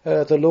so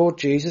the Lord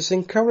Jesus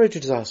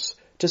encourages us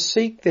to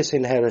seek this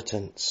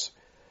inheritance.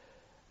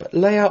 But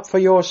lay up for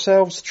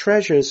yourselves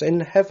treasures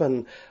in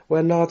heaven,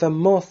 where neither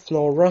moth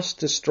nor rust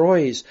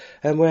destroys,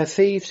 and where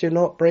thieves do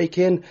not break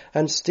in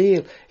and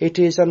steal. It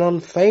is an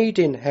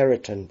unfading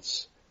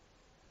inheritance.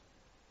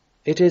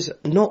 It is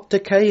not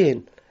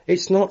decaying.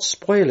 It's not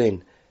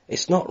spoiling.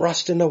 It's not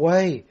rusting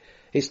away.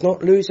 It's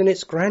not losing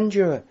its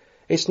grandeur.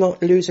 It's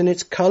not losing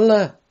its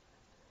colour.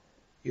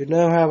 You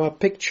know how a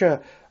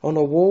picture on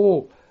a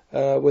wall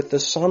with the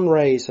sun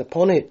rays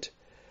upon it,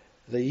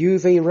 the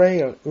UV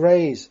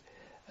rays,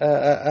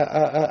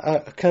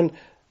 can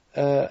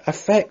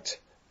affect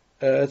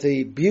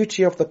the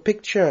beauty of the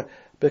picture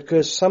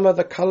because some of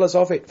the colours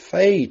of it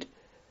fade.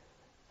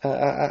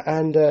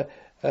 This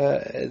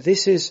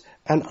is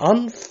an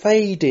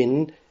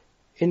unfading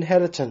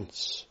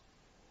inheritance.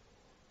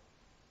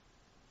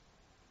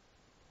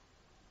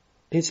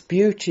 Its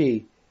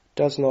beauty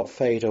does not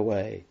fade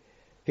away.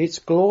 Its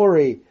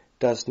glory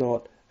does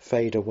not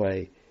fade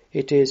away.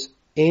 It is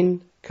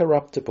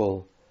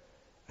incorruptible.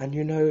 And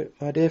you know,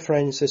 my dear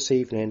friends, this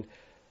evening,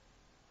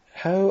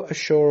 how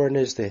assuring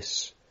is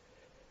this?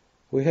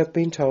 We have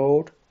been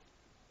told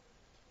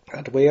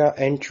that we are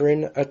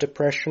entering a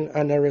depression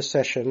and a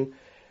recession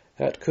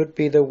that could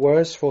be the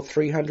worst for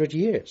 300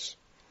 years.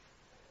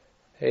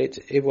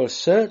 It will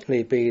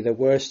certainly be the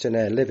worst in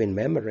our living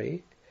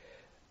memory,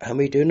 and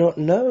we do not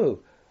know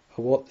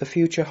what the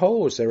future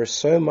holds. There is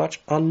so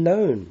much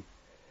unknown,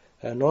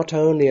 not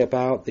only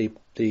about the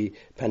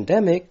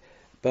pandemic,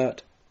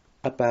 but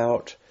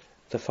about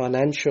the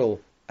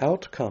financial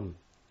outcome.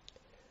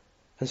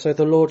 And so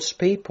the Lord's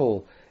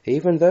people,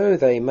 even though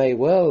they may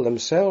well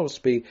themselves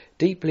be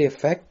deeply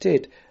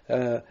affected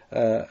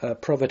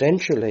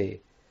providentially,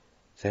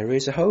 there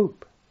is a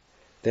hope.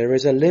 There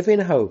is a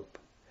living hope.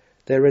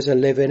 There is a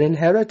living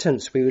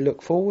inheritance we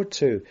look forward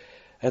to.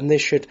 And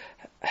this should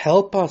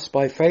help us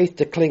by faith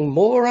to cling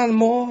more and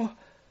more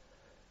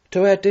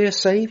to our dear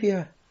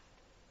Saviour.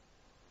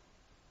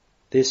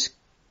 This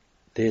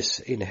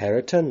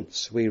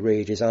inheritance, we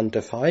read, is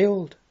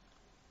undefiled.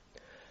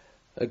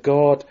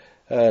 God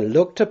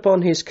looked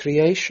upon his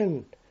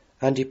creation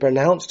and he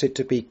pronounced it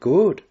to be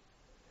good.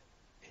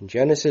 In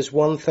Genesis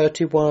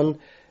 1:31,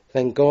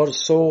 then God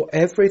saw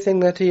everything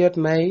that he had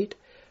made,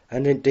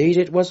 and indeed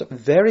it was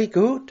very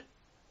good.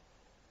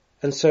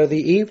 And so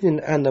the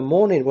evening and the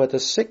morning were the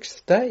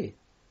 6th day.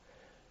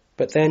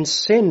 But then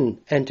sin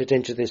entered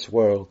into this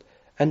world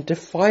and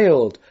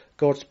defiled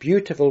God's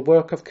beautiful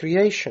work of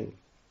creation.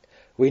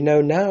 We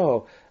know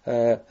now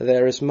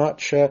there is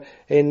much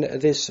in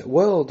this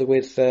world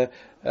with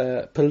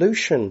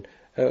pollution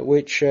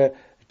which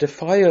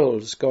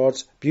defiles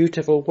God's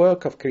beautiful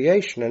work of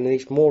creation. And in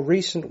these more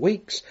recent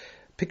weeks,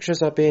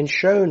 pictures are being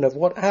shown of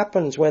what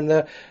happens when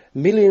the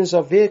millions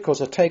of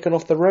vehicles are taken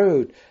off the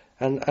road,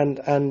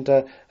 and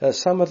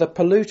some of the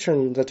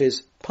pollution that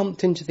is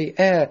pumped into the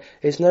air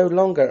is no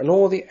longer, and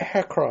all the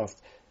aircraft,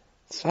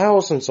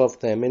 thousands of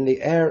them in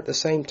the air at the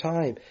same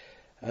time,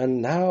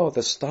 and now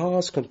the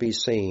stars can be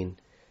seen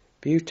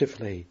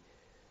beautifully,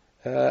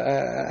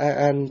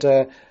 and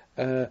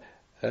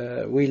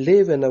we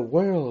live in a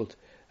world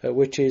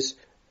which is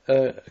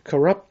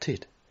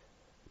corrupted,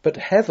 but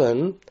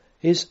heaven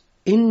is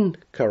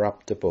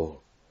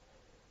incorruptible.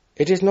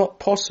 It is not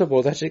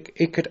possible that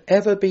it could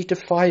ever be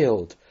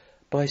defiled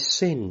by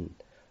sin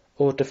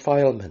or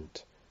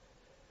defilement.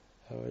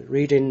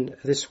 Reading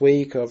this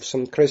week of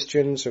some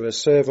Christians who are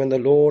serving the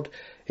Lord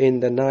in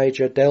the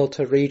Niger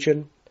Delta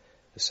region.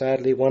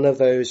 Sadly, one of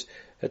those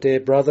dear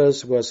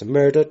brothers was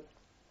murdered.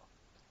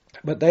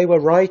 But they were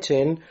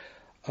writing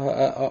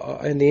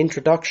in the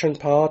introduction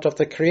part of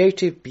the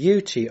creative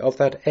beauty of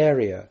that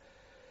area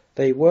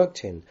they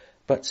worked in.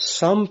 But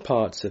some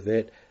parts of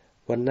it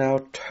were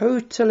now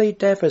totally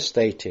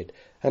devastated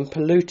and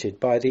polluted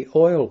by the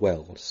oil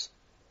wells.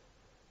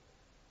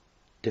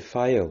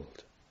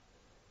 Defiled.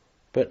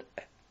 But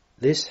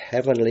this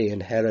heavenly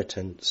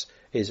inheritance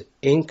is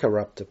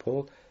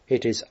incorruptible,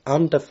 it is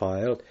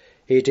undefiled,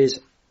 it is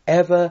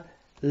ever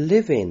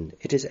living,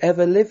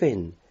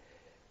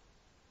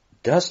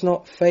 does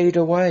not fade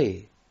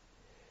away.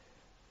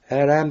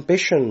 Our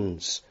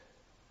ambitions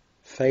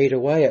fade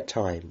away at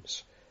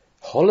times.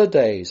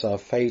 Holidays are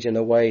fading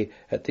away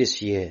at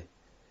this year.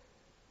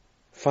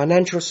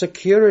 Financial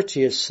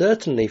security is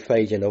certainly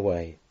fading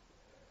away.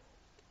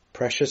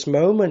 Precious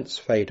moments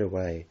fade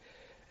away.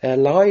 Our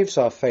lives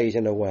are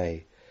fading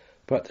away.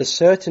 But the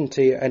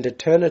certainty and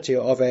eternity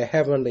of our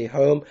heavenly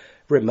home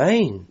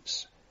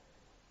remains.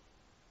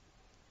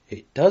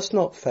 It does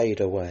not fade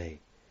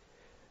away.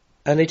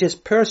 And it is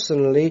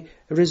personally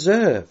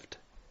reserved.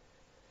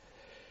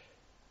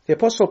 The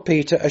Apostle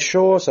Peter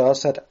assures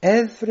us that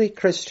every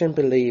Christian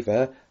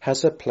believer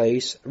has a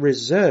place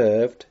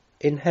reserved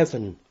in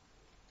heaven.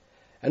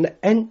 An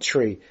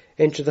entry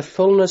into the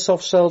fullness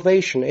of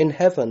salvation in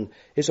heaven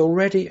is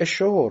already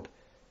assured.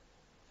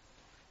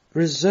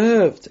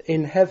 Reserved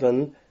in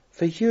heaven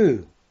for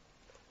you.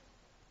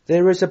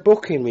 There is a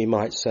booking, we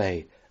might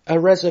say, a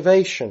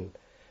reservation,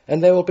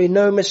 and there will be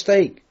no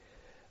mistake,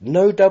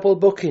 no double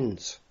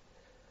bookings.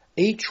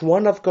 Each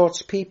one of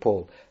God's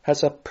people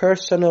has a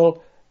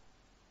personal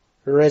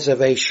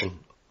reservation.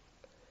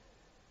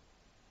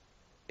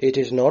 It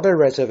is not a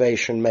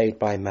reservation made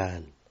by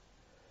man,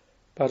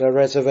 but a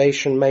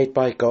reservation made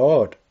by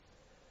God.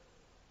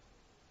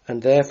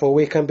 And therefore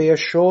we can be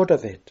assured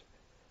of it.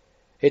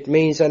 It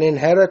means an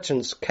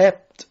inheritance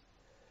kept,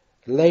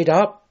 laid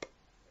up,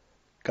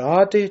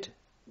 guarded,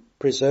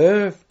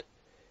 preserved,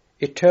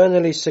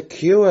 eternally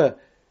secure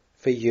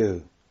for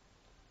you.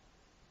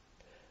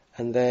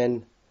 And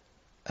then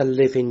a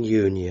living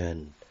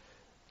union,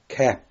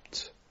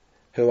 kept,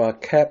 who are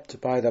kept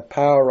by the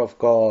power of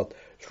God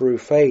through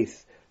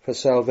faith for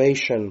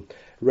salvation,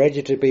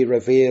 ready to be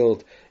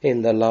revealed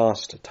in the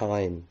last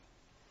time.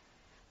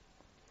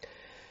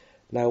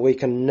 Now we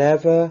can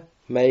never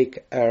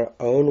make our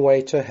own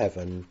way to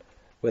heaven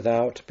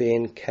without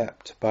being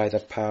kept by the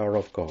power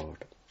of God.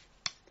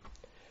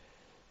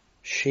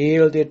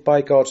 Shielded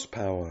by God's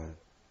power,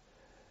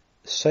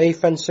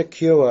 safe and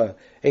secure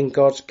in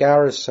God's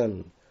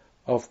garrison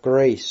of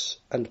grace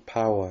and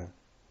power.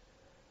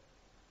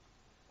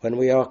 When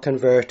we are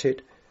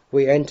converted,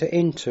 we enter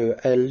into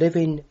a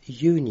living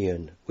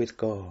union with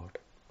God.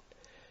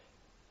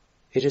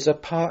 It is a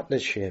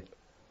partnership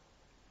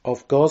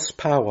of God's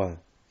power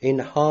in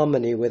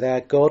harmony with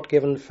our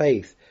God-given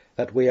faith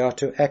that we are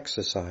to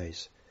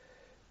exercise.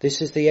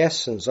 This is the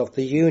essence of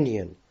the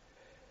union.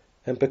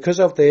 And because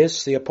of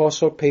this, the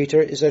Apostle Peter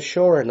is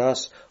assuring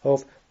us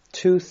of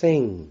two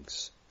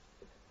things.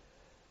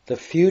 The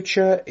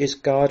future is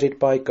guarded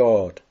by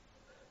God,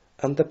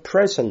 and the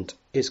present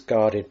is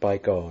guarded by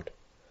God.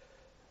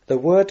 The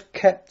word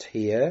kept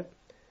here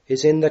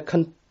is in the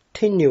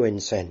continuing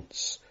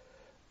sense.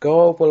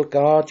 God will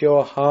guard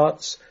your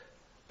hearts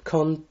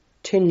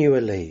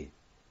continually.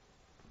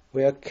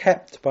 We are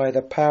kept by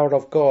the power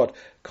of God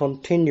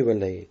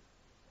continually.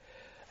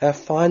 Our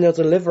final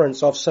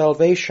deliverance of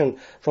salvation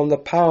from the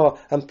power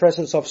and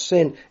presence of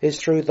sin is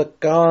through the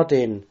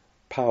guarding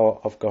power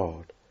of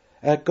God.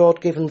 Our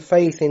God-given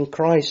faith in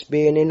Christ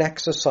being in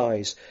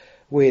exercise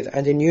with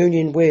and in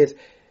union with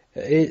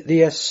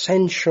the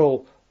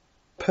essential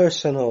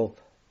personal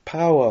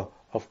power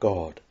of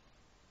God.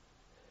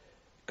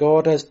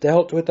 God has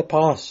dealt with the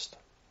past.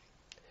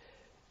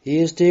 He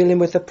is dealing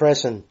with the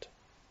present.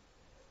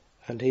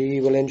 And He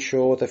will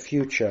ensure the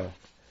future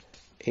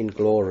in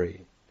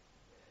glory.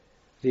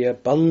 The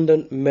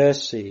abundant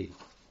mercy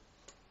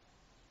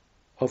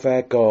of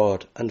our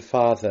God and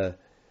Father,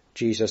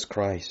 Jesus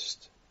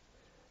Christ,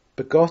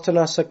 begotten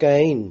us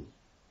again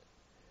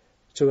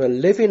to a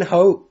living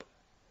hope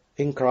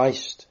in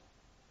Christ,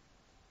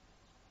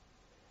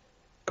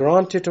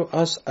 granted to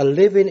us a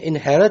living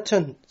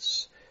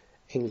inheritance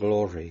in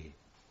glory,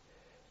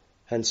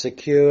 and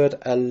secured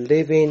a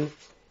living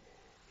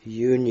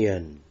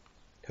union,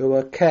 who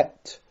are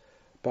kept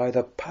by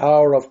the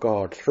power of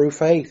God through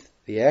faith,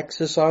 the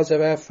exercise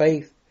of our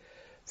faith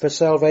for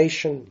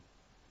salvation,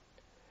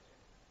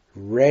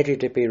 ready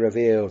to be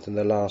revealed in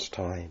the last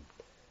time.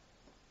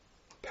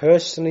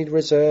 Personally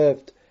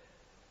reserved,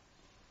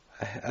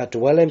 a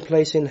dwelling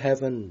place in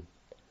heaven.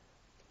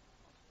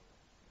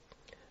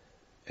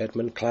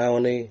 Edmund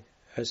Clowney,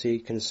 as he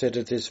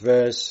considered this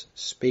verse,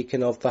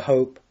 speaking of the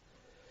hope,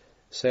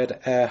 said,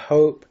 our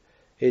hope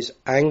is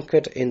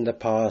anchored in the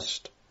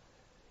past.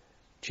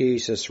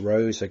 Jesus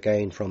rose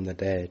again from the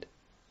dead.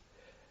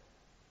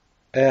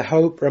 Our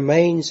hope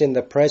remains in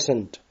the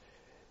present.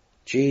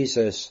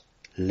 Jesus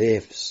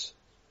lives.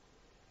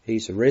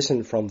 He's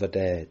risen from the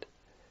dead.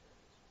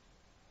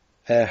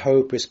 Our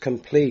hope is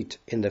complete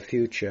in the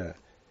future.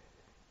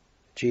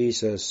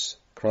 Jesus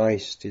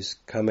Christ is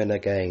coming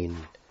again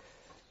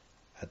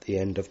at the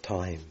end of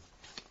time.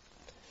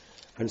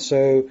 And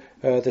so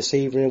this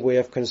evening we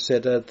have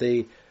considered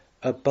the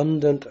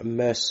abundant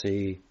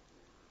mercy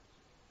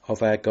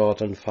of our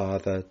God and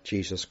Father,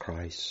 Jesus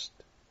Christ.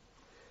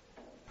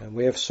 And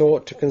we have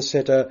sought to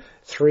consider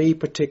three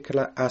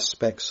particular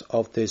aspects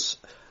of this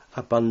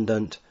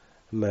abundant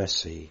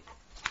mercy.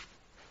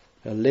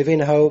 A living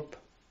hope,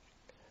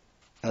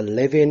 a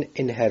living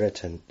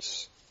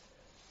inheritance,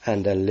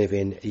 and a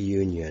living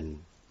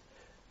union.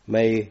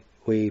 May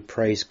we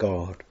praise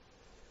God,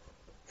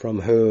 from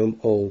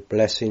whom all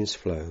blessings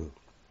flow.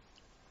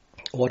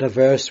 What a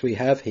verse we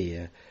have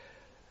here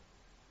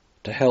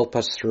to help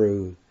us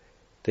through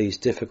these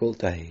difficult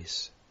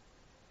days.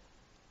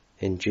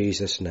 In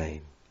Jesus'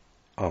 name,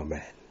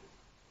 Amen.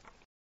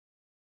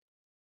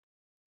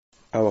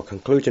 Our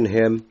conclusion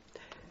hymn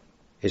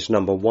is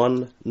number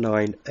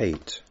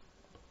 198.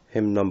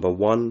 Hymn number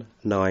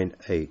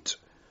 198.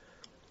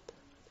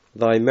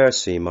 Thy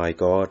mercy, my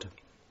God,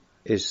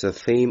 is the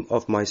theme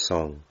of my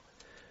song,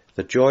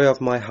 the joy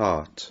of my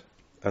heart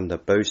and the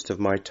boast of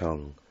my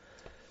tongue.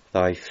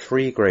 Thy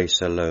free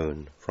grace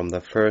alone, from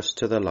the first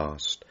to the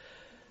last,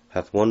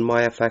 hath won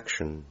my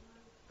affection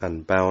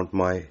and bound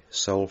my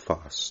soul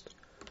fast.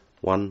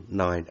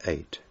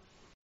 198.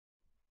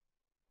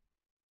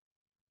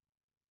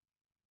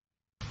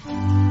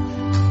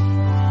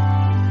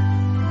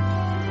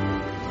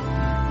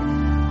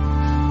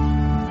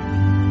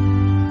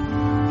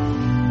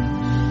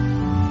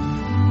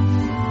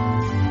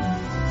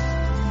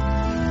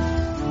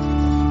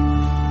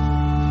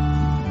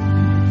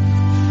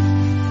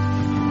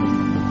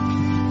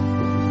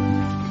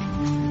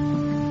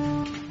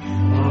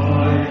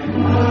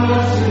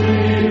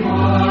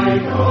 My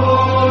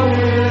God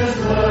is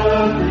the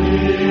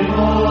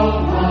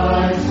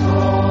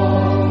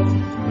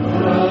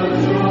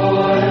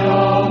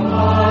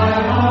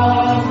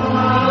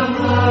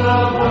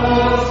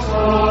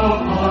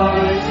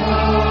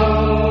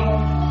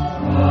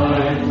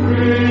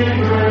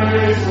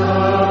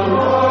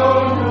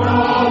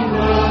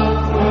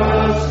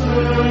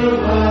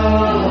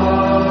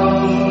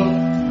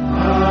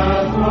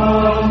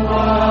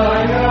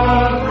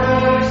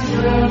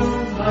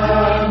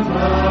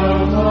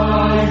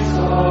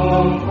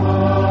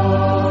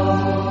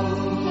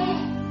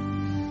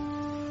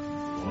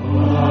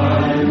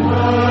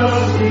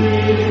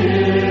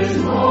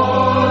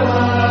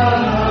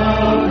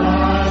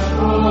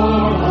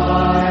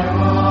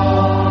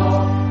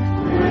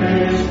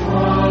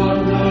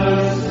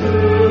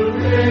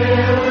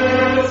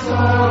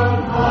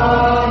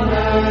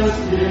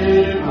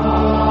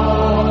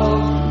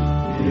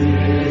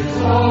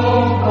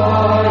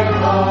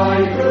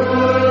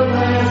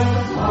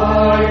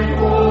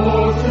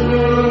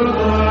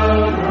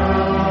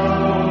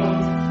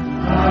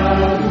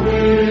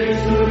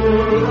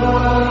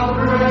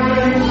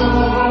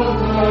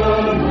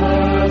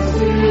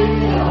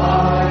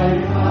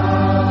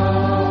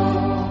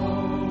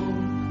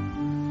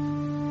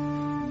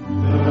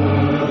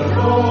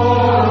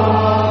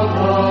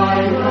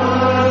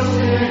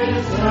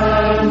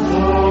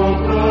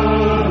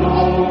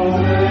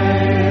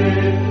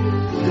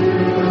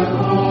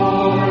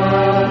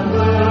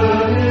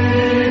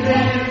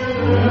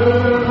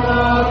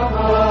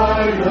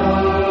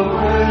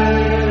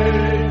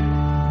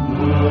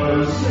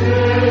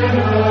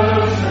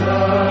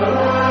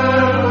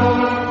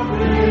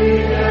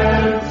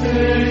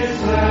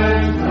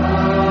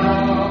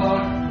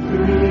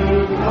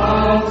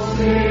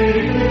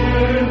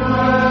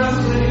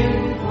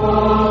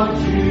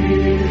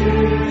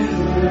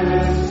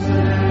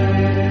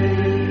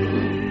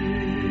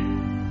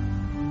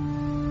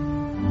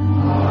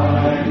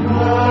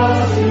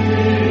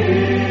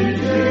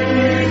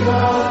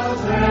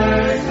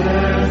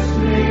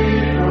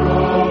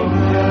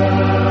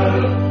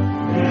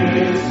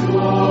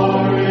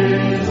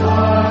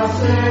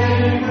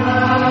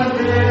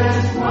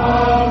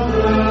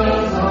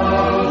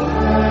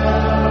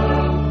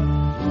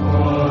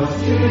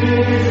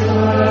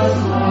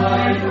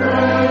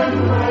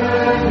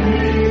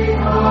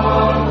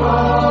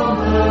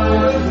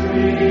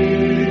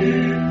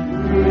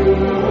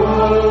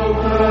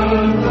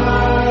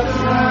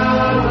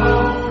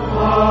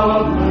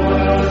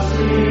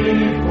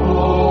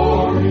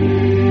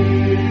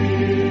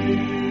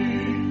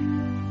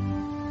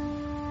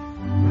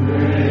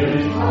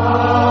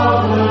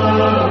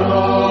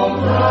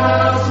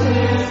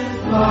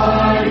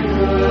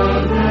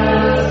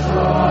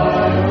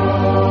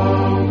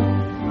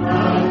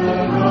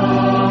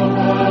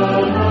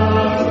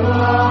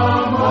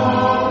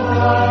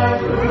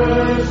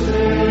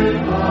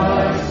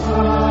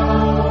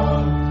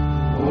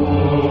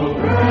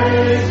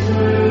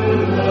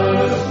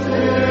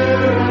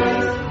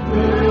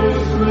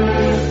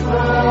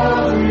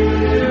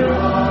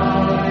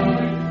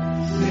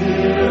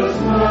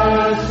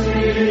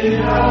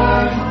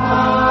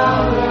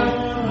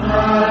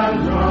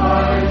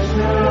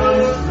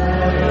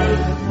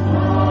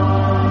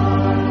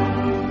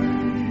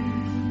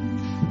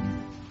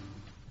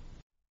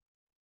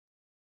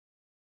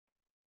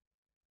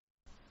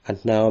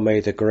And now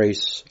may the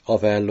grace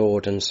of our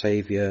Lord and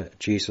Saviour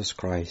Jesus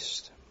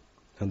Christ,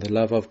 and the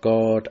love of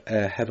God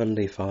our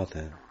Heavenly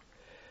Father,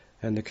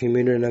 and the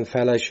communion and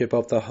fellowship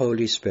of the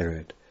Holy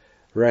Spirit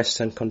rest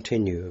and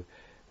continue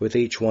with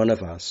each one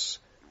of us,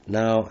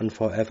 now and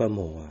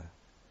forevermore.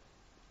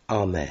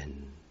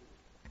 Amen.